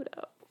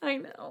Pluto. I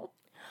know.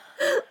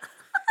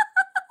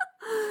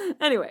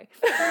 Anyway,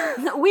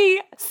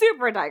 we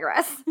super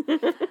digress.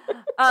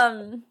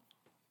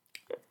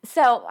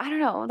 So I don't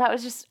know. That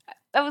was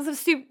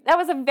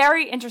a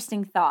very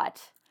interesting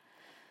thought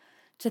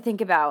to think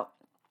about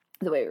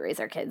the way we raise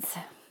our kids.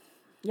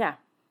 Yeah.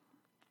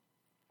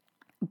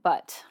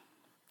 But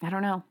I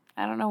don't know.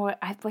 I don't know what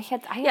I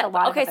had a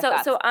lot of Okay, other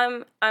thoughts. so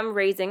I'm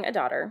raising a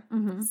daughter.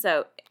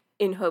 So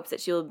in hopes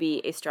that she will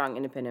be a strong,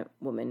 independent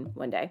woman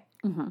one day,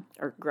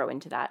 or grow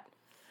into that.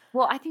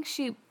 Well, I think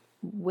she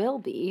will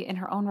be in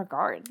her own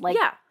regard. Like,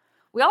 Yeah.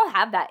 we all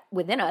have that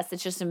within us.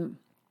 It's just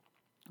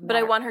But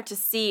I want her to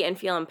see and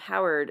feel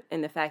empowered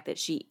in the fact that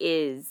she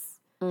is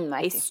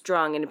I a see.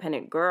 strong,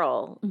 independent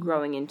girl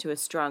growing into a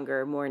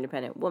stronger, more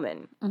independent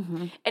woman.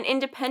 And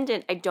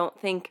independent, I don't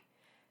think,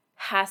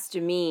 has to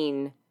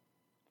mean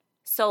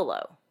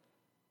solo.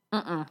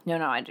 No,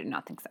 I do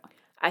not think so.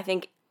 I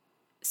think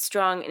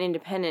strong and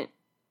independent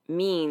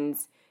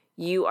means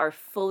you are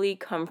fully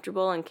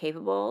comfortable and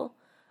capable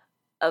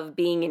of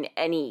being in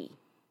any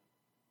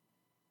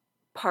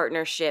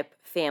partnership,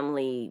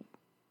 family,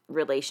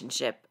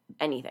 relationship,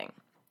 anything.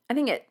 I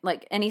think it,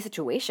 like, any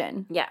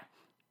situation. Yeah.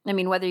 I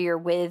mean, whether you're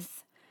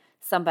with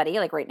somebody,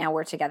 like right now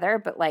we're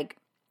together, but like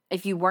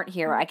if you weren't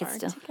here, I could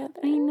still. together.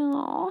 I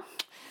know.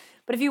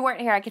 But if you weren't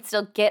here, I could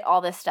still get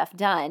all this stuff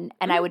done,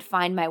 and I would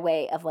find my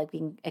way of like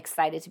being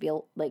excited to be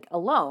like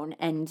alone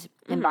and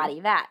embody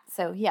that.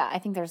 So yeah, I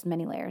think there's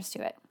many layers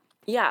to it.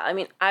 Yeah, I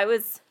mean, I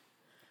was,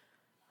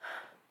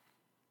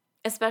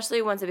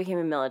 especially once I became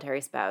a military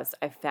spouse,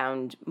 I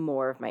found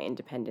more of my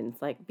independence,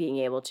 like being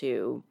able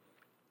to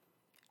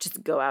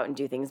just go out and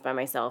do things by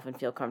myself and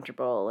feel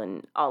comfortable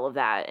and all of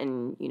that,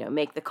 and, you know,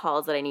 make the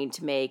calls that I need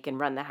to make and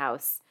run the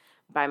house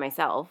by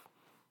myself,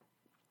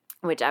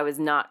 which I was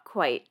not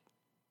quite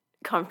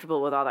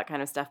comfortable with all that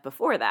kind of stuff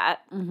before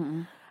that.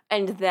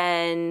 And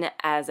then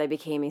as I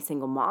became a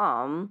single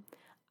mom,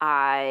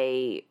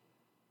 I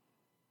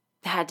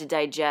had to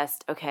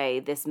digest,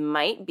 okay, this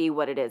might be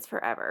what it is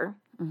forever.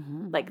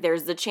 Like,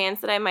 there's the chance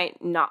that I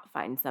might not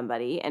find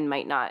somebody and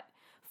might not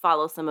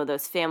follow some of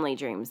those family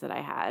dreams that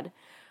I had.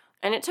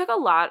 And it took a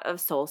lot of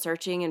soul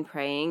searching and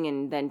praying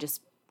and then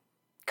just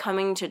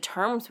coming to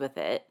terms with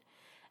it.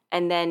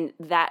 And then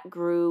that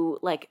grew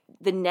like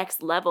the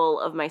next level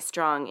of my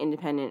strong,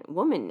 independent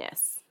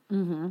womanness.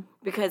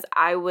 Because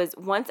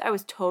once I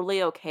was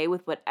totally okay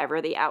with whatever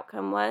the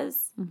outcome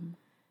was,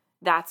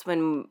 that's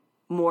when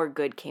more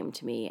good came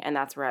to me. And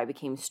that's where I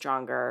became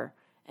stronger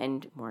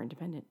and more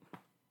independent.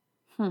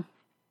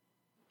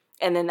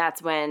 And then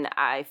that's when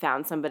I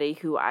found somebody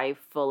who I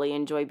fully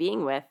enjoy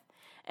being with.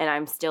 And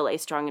I'm still a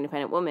strong,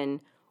 independent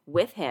woman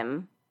with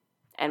him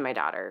and my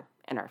daughter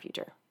and our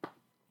future.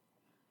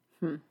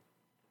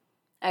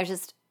 I was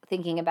just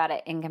thinking about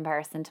it in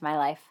comparison to my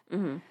life,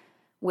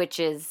 which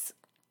is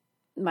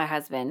my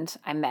husband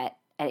I met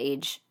at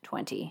age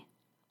 20.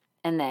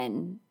 And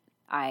then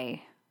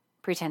I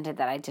pretended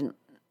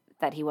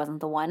that he wasn't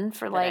the one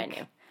for But I like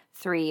knew.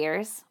 3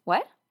 years.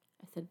 What?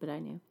 I said, but I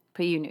knew.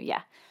 But you knew,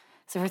 yeah.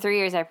 So for 3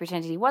 years I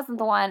pretended he wasn't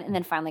the one and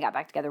then finally got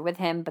back together with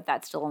him, but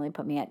that still only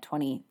put me at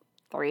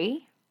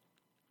 23.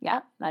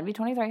 Yeah, that'd be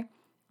 23.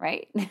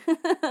 right?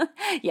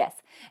 Yes.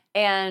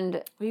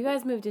 And, Well, you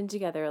guys moved in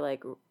together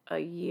like a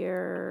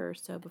year or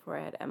so before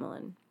I had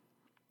Emmeline.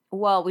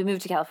 well, we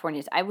moved to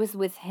California. I was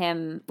with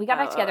him. We got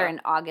back together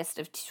in August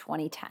of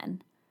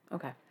 2010.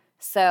 Okay.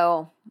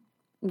 So,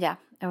 yeah,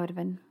 I would have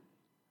been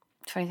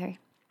 23.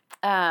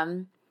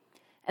 And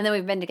then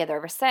we've been together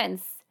ever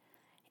since.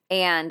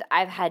 And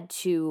I've had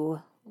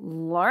to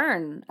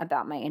learn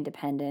about my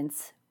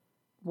independence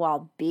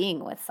while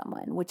being with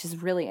someone, which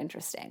is really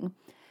interesting.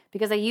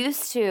 Because I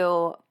used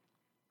to,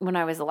 when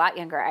I was a lot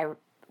younger, I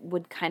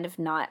would kind of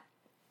not,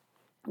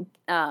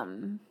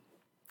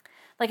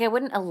 like I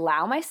wouldn't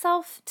allow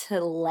myself to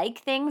like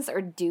things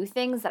or do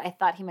things that I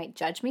thought he might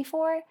judge me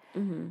for.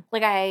 Mm-hmm.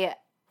 Like I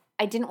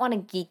didn't want to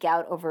geek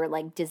out over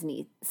like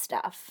Disney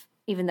stuff,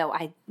 even though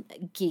I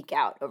geek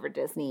out over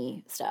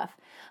Disney stuff.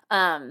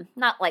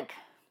 Not like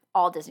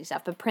all Disney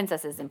stuff, but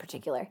princesses in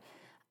particular.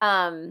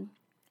 And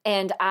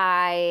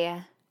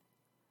I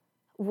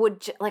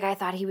would, like, I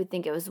thought he would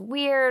think it was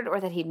weird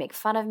or that he'd make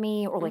fun of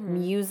me or like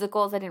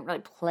musicals. I didn't really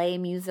play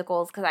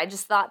musicals because I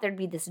just thought there'd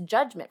be this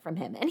judgment from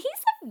him. And he's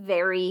a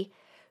very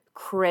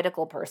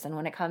critical person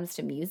when it comes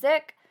to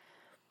music.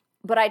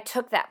 But I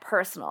took that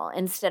personal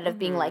instead of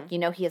being like,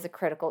 he has a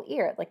critical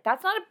ear. Like,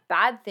 that's not a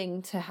bad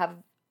thing to have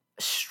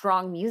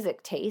strong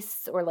music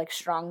tastes or like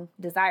strong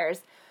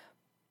desires.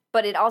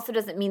 But it also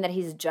doesn't mean that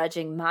he's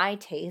judging my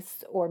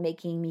tastes or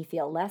making me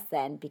feel less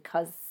than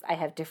because I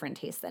have different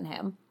tastes than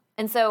him.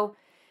 And so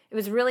it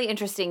was really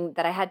interesting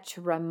that I had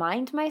to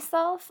remind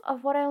myself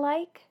of what I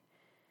like.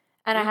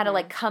 And I had to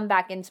like come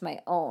back into my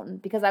own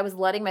because I was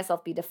letting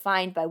myself be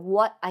defined by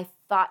what I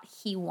thought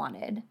he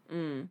wanted,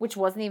 which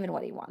wasn't even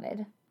what he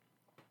wanted.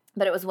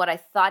 But it was what I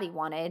thought he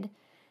wanted.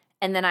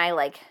 And then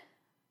I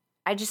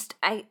just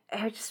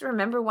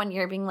remember one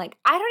year being like,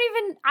 I'm not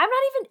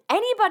even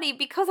anybody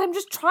because I'm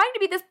just trying to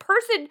be this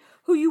person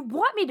who you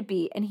want me to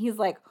be. And he's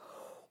like,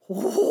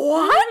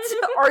 what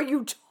are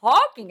you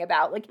talking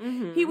about? Like,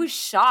 he was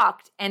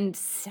shocked and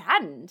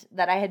saddened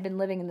that I had been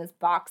living in this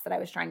box that I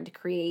was trying to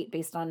create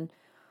based on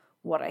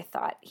what I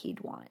thought he'd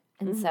want.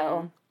 And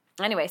so,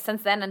 anyway,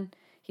 since then, and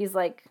he's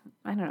like,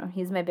 I don't know,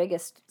 he's my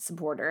biggest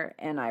supporter.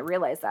 And I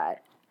realized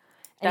that.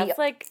 And That's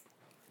like,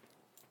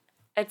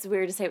 it's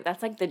weird to say, but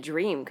that's like the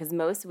dream because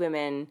most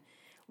women,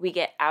 we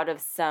get out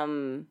of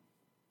some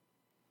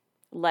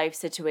life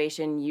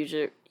situation,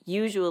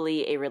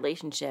 usually a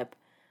relationship,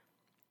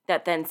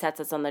 that then sets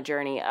us on the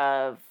journey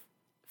of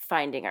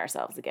finding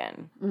ourselves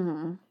again.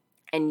 Mm-hmm.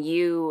 And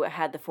you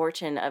had the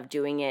fortune of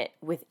doing it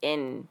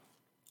within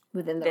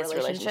the this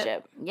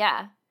relationship.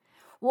 Yeah.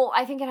 Well,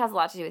 I think it has a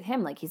lot to do with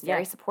him. Like, he's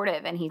very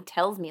supportive, and he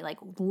tells me, like,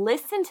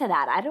 listen to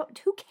that.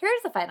 Who cares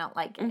if I don't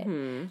like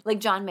it? Like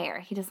John Mayer.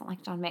 He doesn't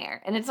like John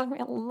Mayer. And it took me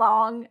a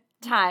long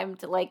time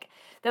to, like,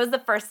 that was the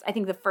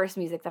first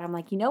music that I'm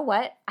like, you know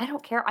what? I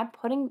don't care.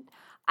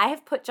 I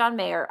have put John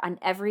Mayer on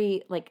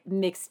every, like,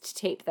 mixed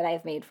tape that I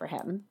have made for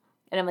him.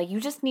 And I'm like, you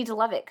just need to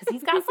love it, because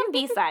he's got some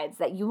B-sides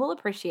that you will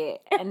appreciate,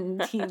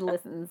 and he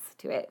listens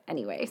to it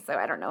anyway. So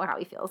I don't know how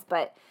he feels.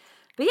 But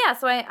yeah,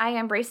 so I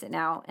embrace it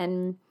now.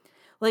 And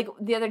like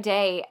the other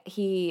day,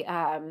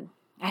 I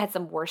had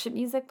some worship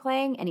music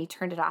playing and he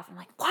turned it off. I'm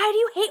like, why do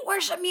you hate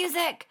worship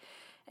music?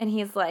 And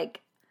he's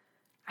like,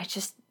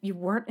 you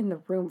weren't in the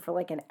room for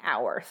like an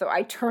hour. So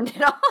I turned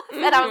it off.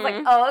 And I was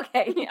like, oh,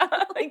 okay. Yeah.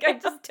 Like, I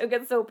just took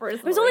it so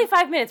personally. It was only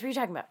 5 minutes. What are you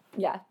talking about?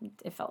 Yeah,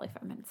 it felt like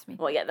 5 minutes to me.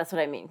 Well, yeah, that's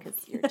what I mean,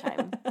 because your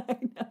time. I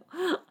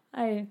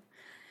know.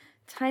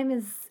 Time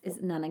is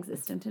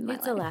non-existent in my life.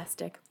 It's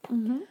elastic.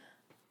 Mm-hmm.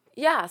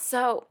 Yeah,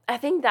 so I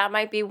think that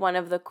might be one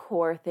of the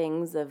core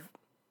things of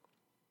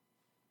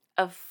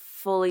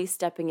fully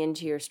stepping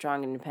into your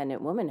strong,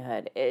 independent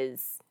womanhood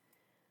is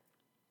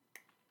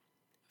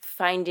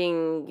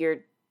finding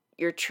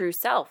your true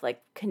self,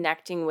 like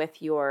connecting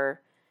with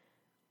your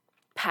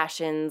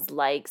passions,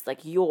 likes,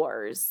 like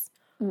yours,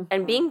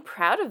 and being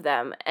proud of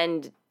them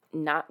and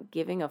not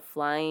giving a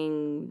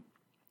flying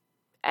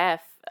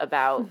F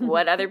about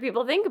what other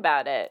people think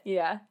about it.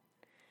 Yeah.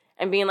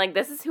 And being like,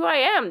 this is who I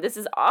am. This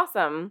is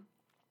awesome.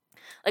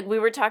 Like, we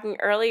were talking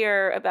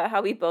earlier about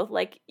how we both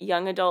like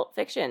young adult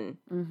fiction.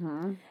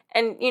 Mm-hmm.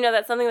 And,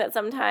 that's something that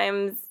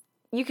sometimes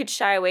you could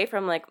shy away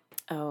from, like,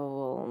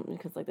 oh,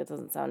 because, like, that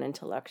doesn't sound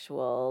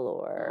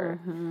intellectual or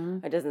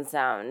it doesn't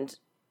sound,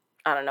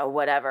 I don't know,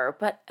 whatever.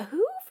 But who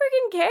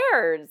freaking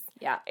cares?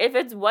 Yeah. If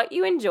it's what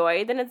you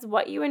enjoy, then it's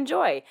what you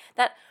enjoy.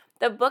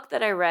 The book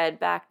that I read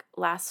back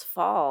last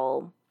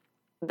fall,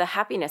 The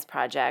Happiness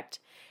Project,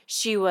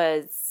 she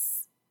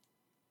was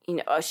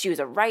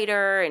a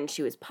writer and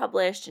she was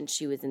published and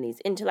she was in these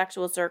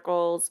intellectual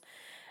circles,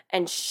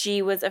 and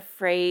she was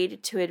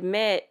afraid to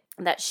admit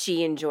that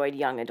she enjoyed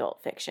young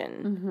adult fiction.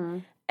 Mm-hmm.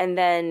 And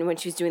then when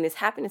she was doing this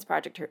happiness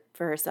project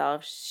for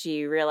herself,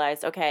 she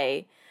realized,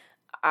 okay,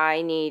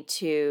 I need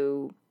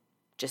to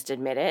just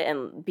admit it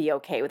and be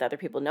okay with other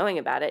people knowing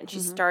about it. And she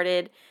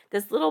started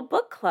this little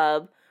book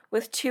club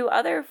with 2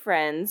 other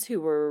friends who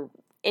were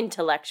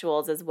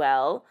intellectuals as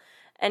well.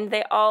 And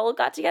they all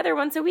got together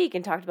once a week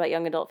and talked about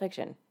young adult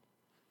fiction.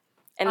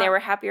 And they were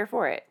happier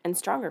for it and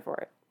stronger for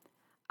it.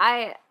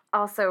 I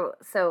also,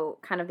 so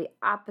kind of the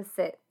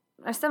opposite,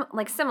 or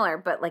similar,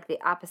 but like the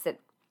opposite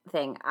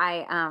thing.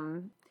 I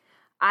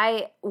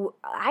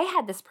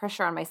had this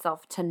pressure on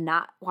myself to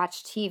not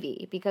watch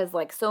TV because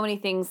like so many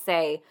things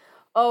say,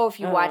 oh, if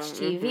you watch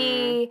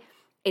TV,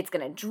 it's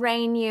going to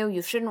drain you.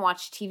 You shouldn't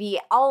watch TV.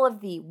 All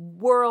of the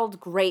world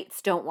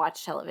greats don't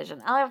watch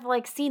television. I've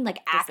like seen like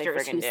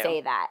actors who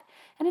say that.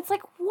 And it's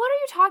like, what are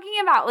you talking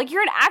about? Like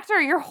you're an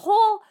actor. Your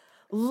whole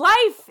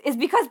life is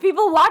because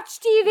people watch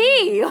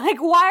TV.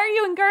 Like why are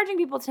you encouraging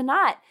people to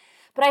not?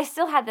 But I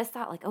still had this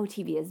thought like, oh,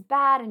 TV is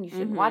bad and you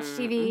shouldn't watch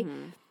TV.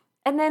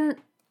 And then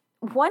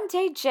one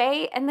day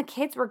Jay and the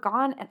kids were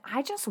gone and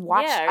I just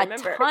watched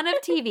a ton of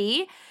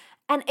TV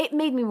and it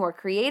made me more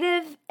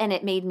creative and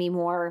it made me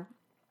more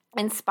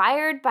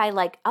inspired by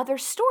like other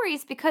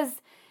stories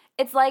because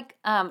it's like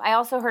I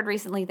also heard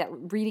recently that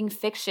reading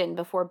fiction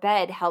before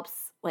bed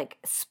helps like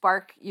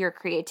spark your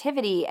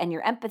creativity and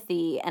your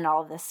empathy and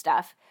all of this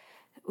stuff.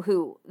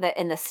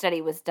 And the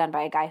study was done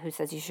by a guy who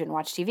says you shouldn't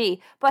watch TV.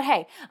 But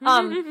hey,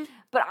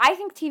 but I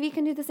think TV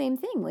can do the same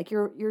thing. Like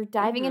you're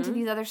diving into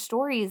these other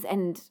stories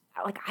and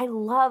like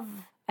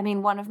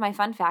one of my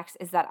fun facts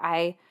is that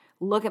I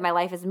look at my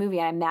life as a movie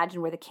and I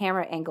imagine where the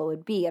camera angle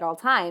would be at all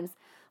times.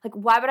 Like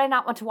why would I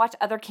not want to watch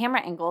other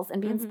camera angles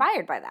and be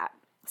inspired by that?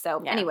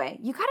 So anyway,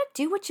 you got to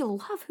do what you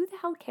love. Who the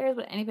hell cares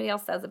what anybody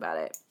else says about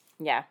it?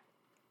 Yeah.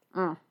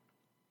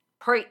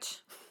 Preach.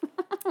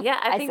 Yeah,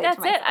 I think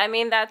that's it. I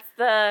mean, that's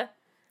the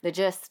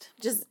gist.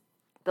 Just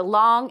the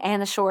long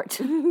and the short.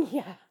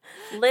 Yeah.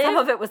 Some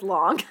of it was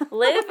long.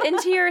 Live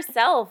into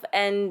yourself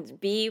and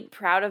be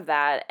proud of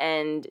that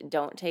and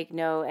don't take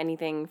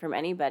anything from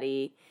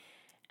anybody.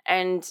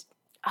 And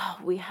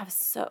we have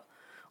so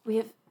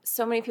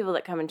many people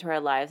that come into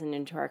our lives and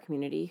into our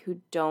community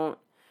who don't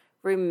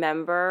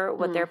remember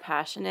what their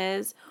passion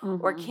is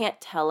or can't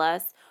tell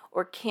us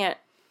or can't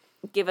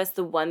give us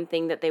the one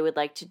thing that they would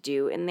like to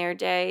do in their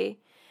day.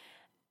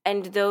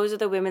 And those are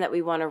the women that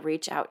we want to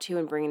reach out to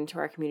and bring into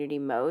our community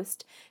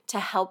most to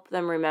help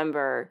them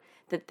remember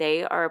that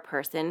they are a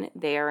person,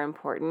 they are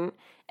important,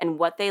 and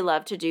what they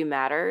love to do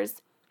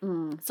matters.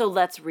 So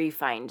let's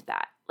refind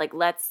that. Like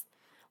let's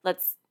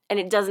and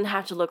it doesn't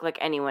have to look like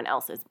anyone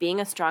else's. Being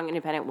a strong,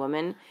 independent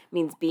woman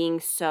means being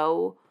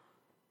so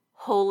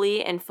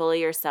wholly and fully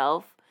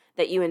yourself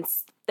that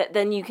that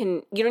then you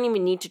don't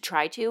even need to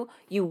try to.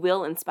 You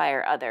will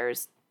inspire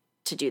others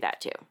to do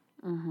that too.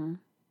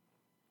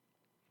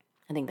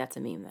 I think that's a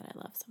meme that I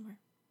love somewhere.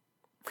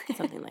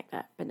 Something like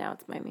that. But now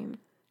it's my meme.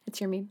 It's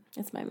your meme.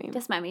 It's my meme.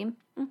 That's my meme.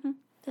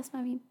 That's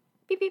my meme.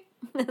 Beep, beep.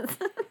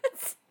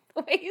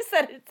 The way you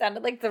said it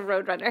sounded like the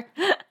Roadrunner.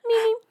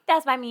 Meme.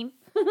 That's my meme.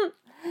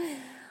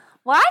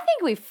 Well, I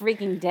think we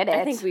freaking did it.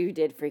 I think we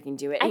did freaking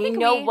do it. And you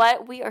know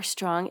what? We are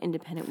strong,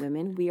 independent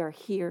women. We are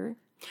here.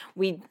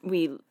 We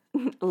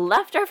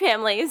left our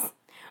families.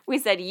 We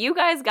said, you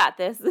guys got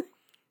this.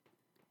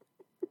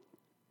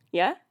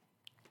 Yeah?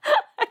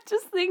 I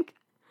just think,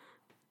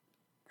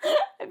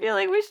 I feel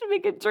like we should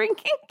make a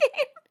drinking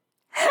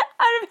game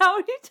out of how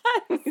many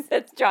times we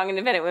said strong,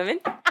 independent women.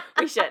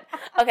 We should.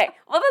 Okay.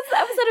 Well, that's the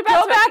episode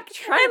about. Go back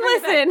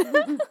and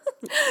listen.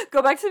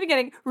 Go back to the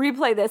beginning.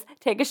 Replay this.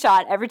 Take a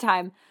shot every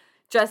time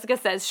Jessica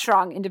says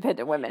strong,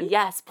 independent women.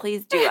 Yes,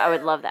 please do. I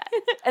would love that.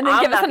 And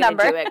then give us a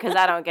number. I'm not going to do it because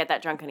I don't get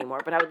that drunk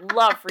anymore. But I would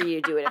love for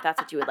you to do it if that's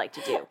what you would like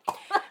to do.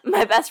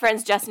 My best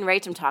friend's Jess and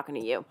Rach. I'm talking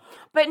to you.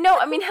 But no,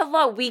 I mean,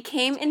 hello. We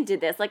came and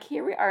did this. Like,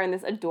 here we are in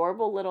this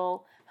adorable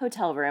little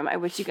hotel room. I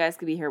wish you guys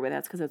could be here with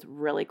us because it's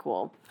really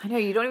cool. I know.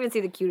 You don't even see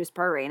the cutest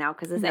part right now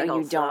because this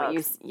angle you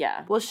don't.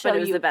 Sucks. We'll show you. But it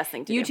was the best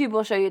thing to do. YouTube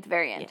will show you at the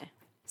very end. Yeah.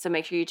 So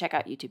make sure you check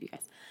out YouTube, you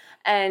guys.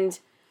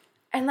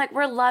 And like,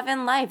 we're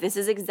loving life. This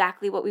is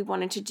exactly what we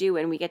wanted to do.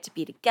 And we get to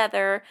be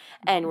together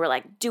and we're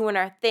like doing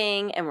our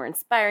thing and we're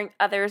inspiring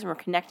others and we're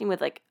connecting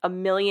with like a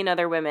million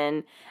other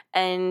women.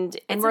 And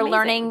we're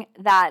learning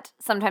that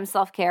sometimes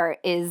self-care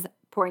is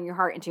pouring your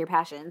heart into your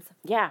passions.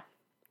 Yeah.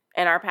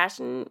 And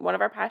one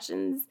of our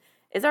passions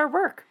is our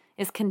work.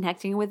 Is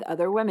connecting with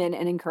other women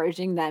and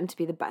encouraging them to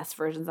be the best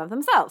versions of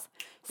themselves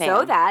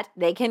so that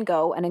they can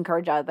go and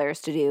encourage others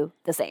to do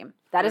the same.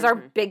 That is our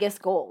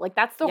biggest goal. Like,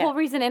 that's the whole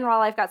reason In Raw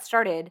Life got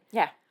started.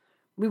 Yeah.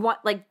 We want,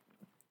 like,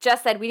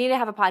 Jess said, we need to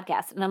have a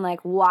podcast. And I'm like,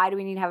 why do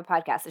we need to have a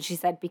podcast? And she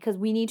said, because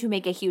we need to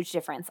make a huge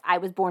difference. I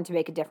was born to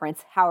make a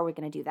difference. How are we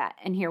going to do that?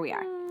 And here we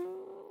are.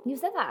 You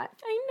said that.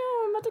 I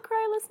know. I'm about to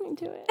cry listening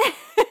to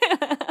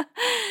it.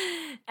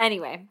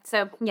 Anyway,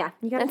 so, yeah.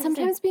 You gotta and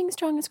sometimes being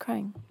strong is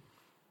crying.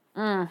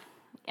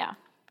 Yeah.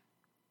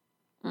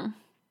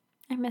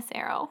 I miss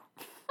Arrow.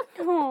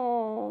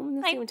 Oh,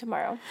 I'm see him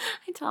tomorrow.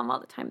 I tell him all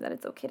the time that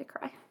it's okay to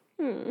cry.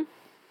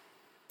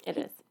 It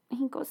is.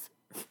 He goes,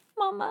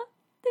 Mama,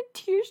 the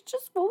tears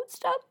just won't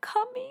stop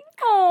coming.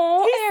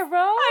 Oh, Arrow.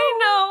 I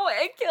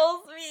know. It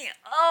kills me.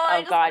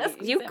 Oh God.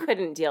 You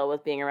couldn't deal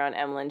with being around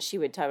Emlyn. She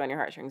would tug on your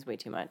heartstrings way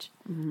too much.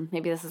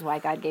 Maybe this is why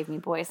God gave me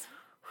boys.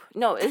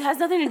 No, it has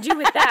nothing to do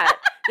with that.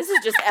 This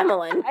is just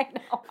Emlyn. I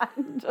know.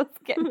 I'm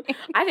just kidding.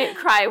 I didn't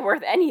cry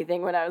worth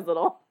anything when I was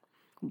little.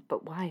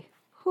 But why?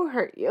 Who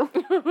hurt you?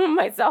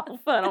 Myself.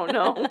 I don't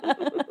know.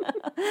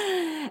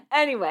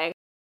 Anyway,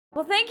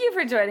 well, thank you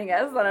for joining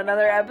us on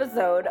another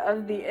episode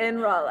of the In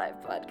Raw Life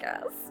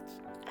podcast.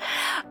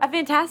 A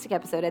fantastic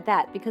episode at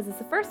that, because it's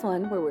the first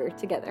one where we're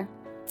together.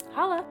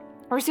 Holla.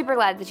 We're super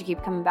glad that you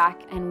keep coming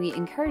back, and we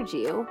encourage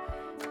you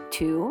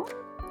to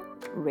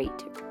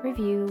rate,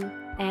 review,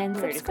 and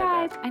We already said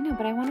subscribe. I know,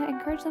 but I want to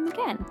encourage them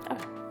again.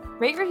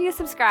 Rate, review,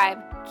 subscribe.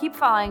 Keep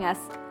following us.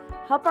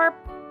 Help our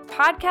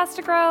podcast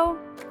to grow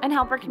and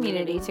help our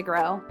community to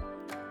grow.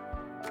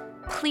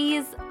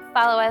 Please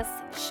follow us,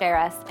 share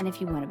us, and if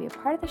you want to be a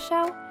part of the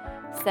show,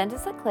 send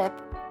us a clip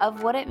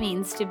of what it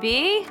means to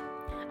be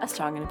A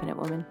strong, independent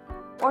woman.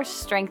 or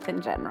strength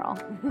in general,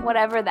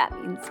 whatever that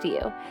means to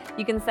you.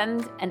 You can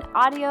send an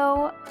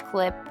audio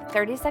clip,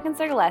 30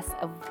 seconds or less,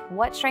 of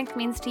what strength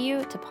means to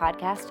you to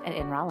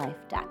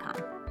podcast@inrawlife.com.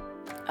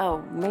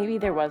 Oh, maybe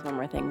there was one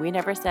more thing. We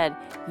never said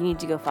you need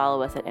to go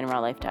follow us at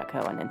inrawlife.co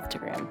on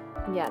Instagram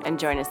Yeah. and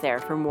join us there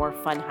for more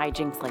fun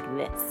hijinks like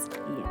this.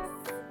 Yes.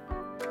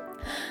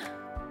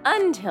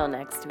 Until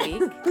next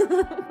week,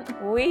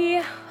 we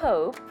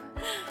hope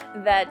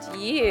that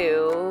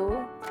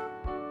you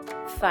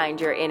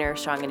find your inner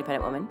strong,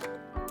 independent woman.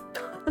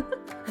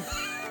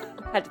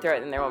 Had to throw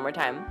it in there one more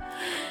time.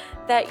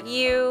 That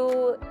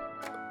you,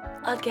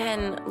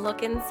 again,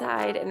 look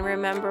inside and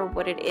remember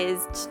what it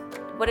is,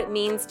 what it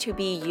means to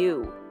be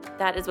you.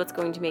 That is what's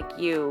going to make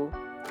you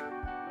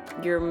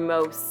your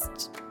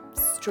most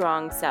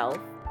strong self.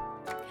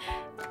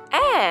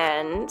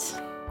 And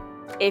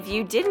if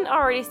you didn't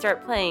already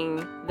start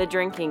playing the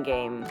drinking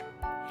game,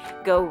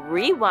 go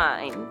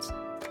rewind,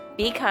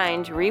 be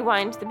kind,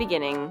 rewind to the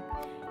beginning,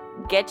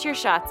 get your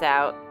shots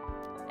out,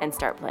 and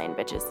start playing,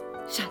 bitches.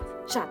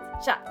 Shots,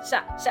 shots, shots,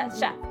 shots, shots,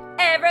 shots.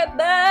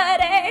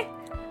 Everybody!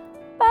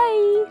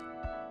 Bye!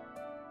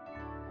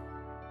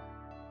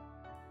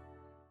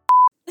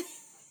 It's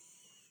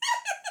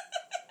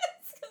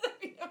gonna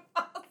be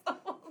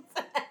impossible.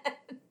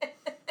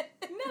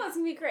 No, it's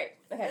gonna be great.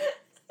 Okay. I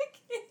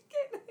can't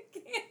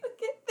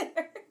get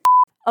there.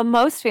 A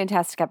most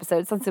fantastic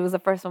episode, since it was the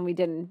first one we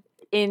did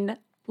in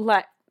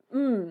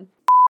Oh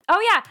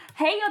yeah!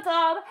 Hey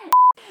YouTube!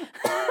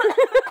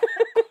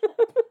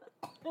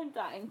 I'm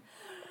dying.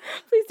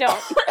 Please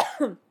don't.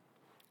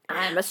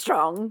 I'm a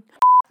strong.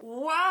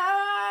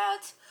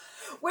 What?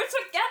 We're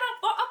together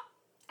for a...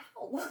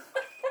 Ow.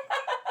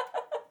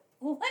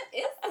 What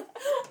is the TV?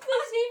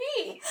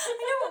 I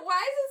know, but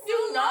why is it so Do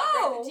not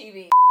low? break the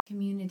TV.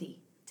 Community,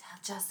 tell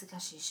Jessica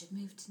she should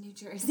move to New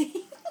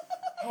Jersey.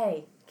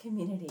 Hey,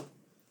 community.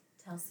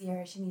 Tell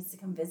Sierra she needs to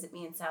come visit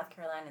me in South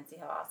Carolina and see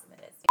how awesome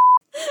it is.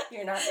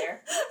 You're not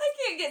there. I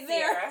can't get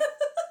there.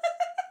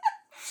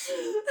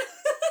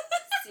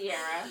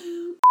 Sierra.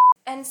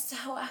 And so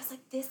I was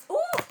like, this. Ooh!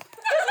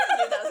 I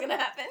knew that was gonna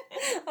happen.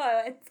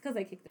 Oh, it's because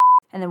I kicked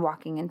And then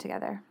walking in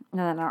together. And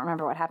then I don't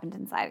remember what happened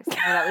inside,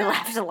 except for that we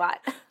laughed a lot.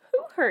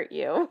 Who hurt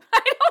you? I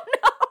don't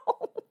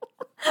know.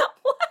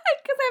 What?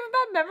 Because I have a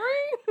bad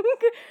memory?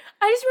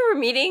 I just remember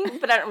meeting,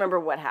 but I don't remember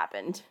what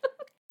happened.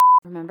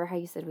 Remember how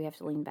you said we have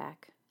to lean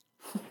back?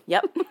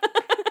 Yep.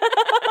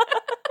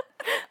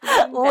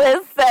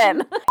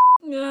 Listen.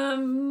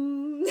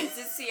 This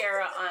is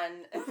Sierra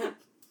on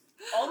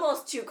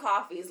almost 2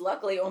 coffees,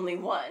 luckily only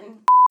 1.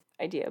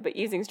 Idea, but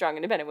using strong,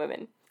 independent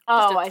women. Oh,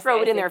 Just to I throw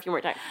see, it I in there see. a few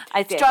more times.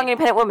 I see. Strong,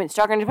 independent woman,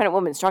 strong, independent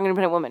woman, strong,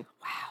 independent woman.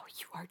 Wow,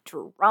 you are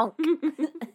drunk.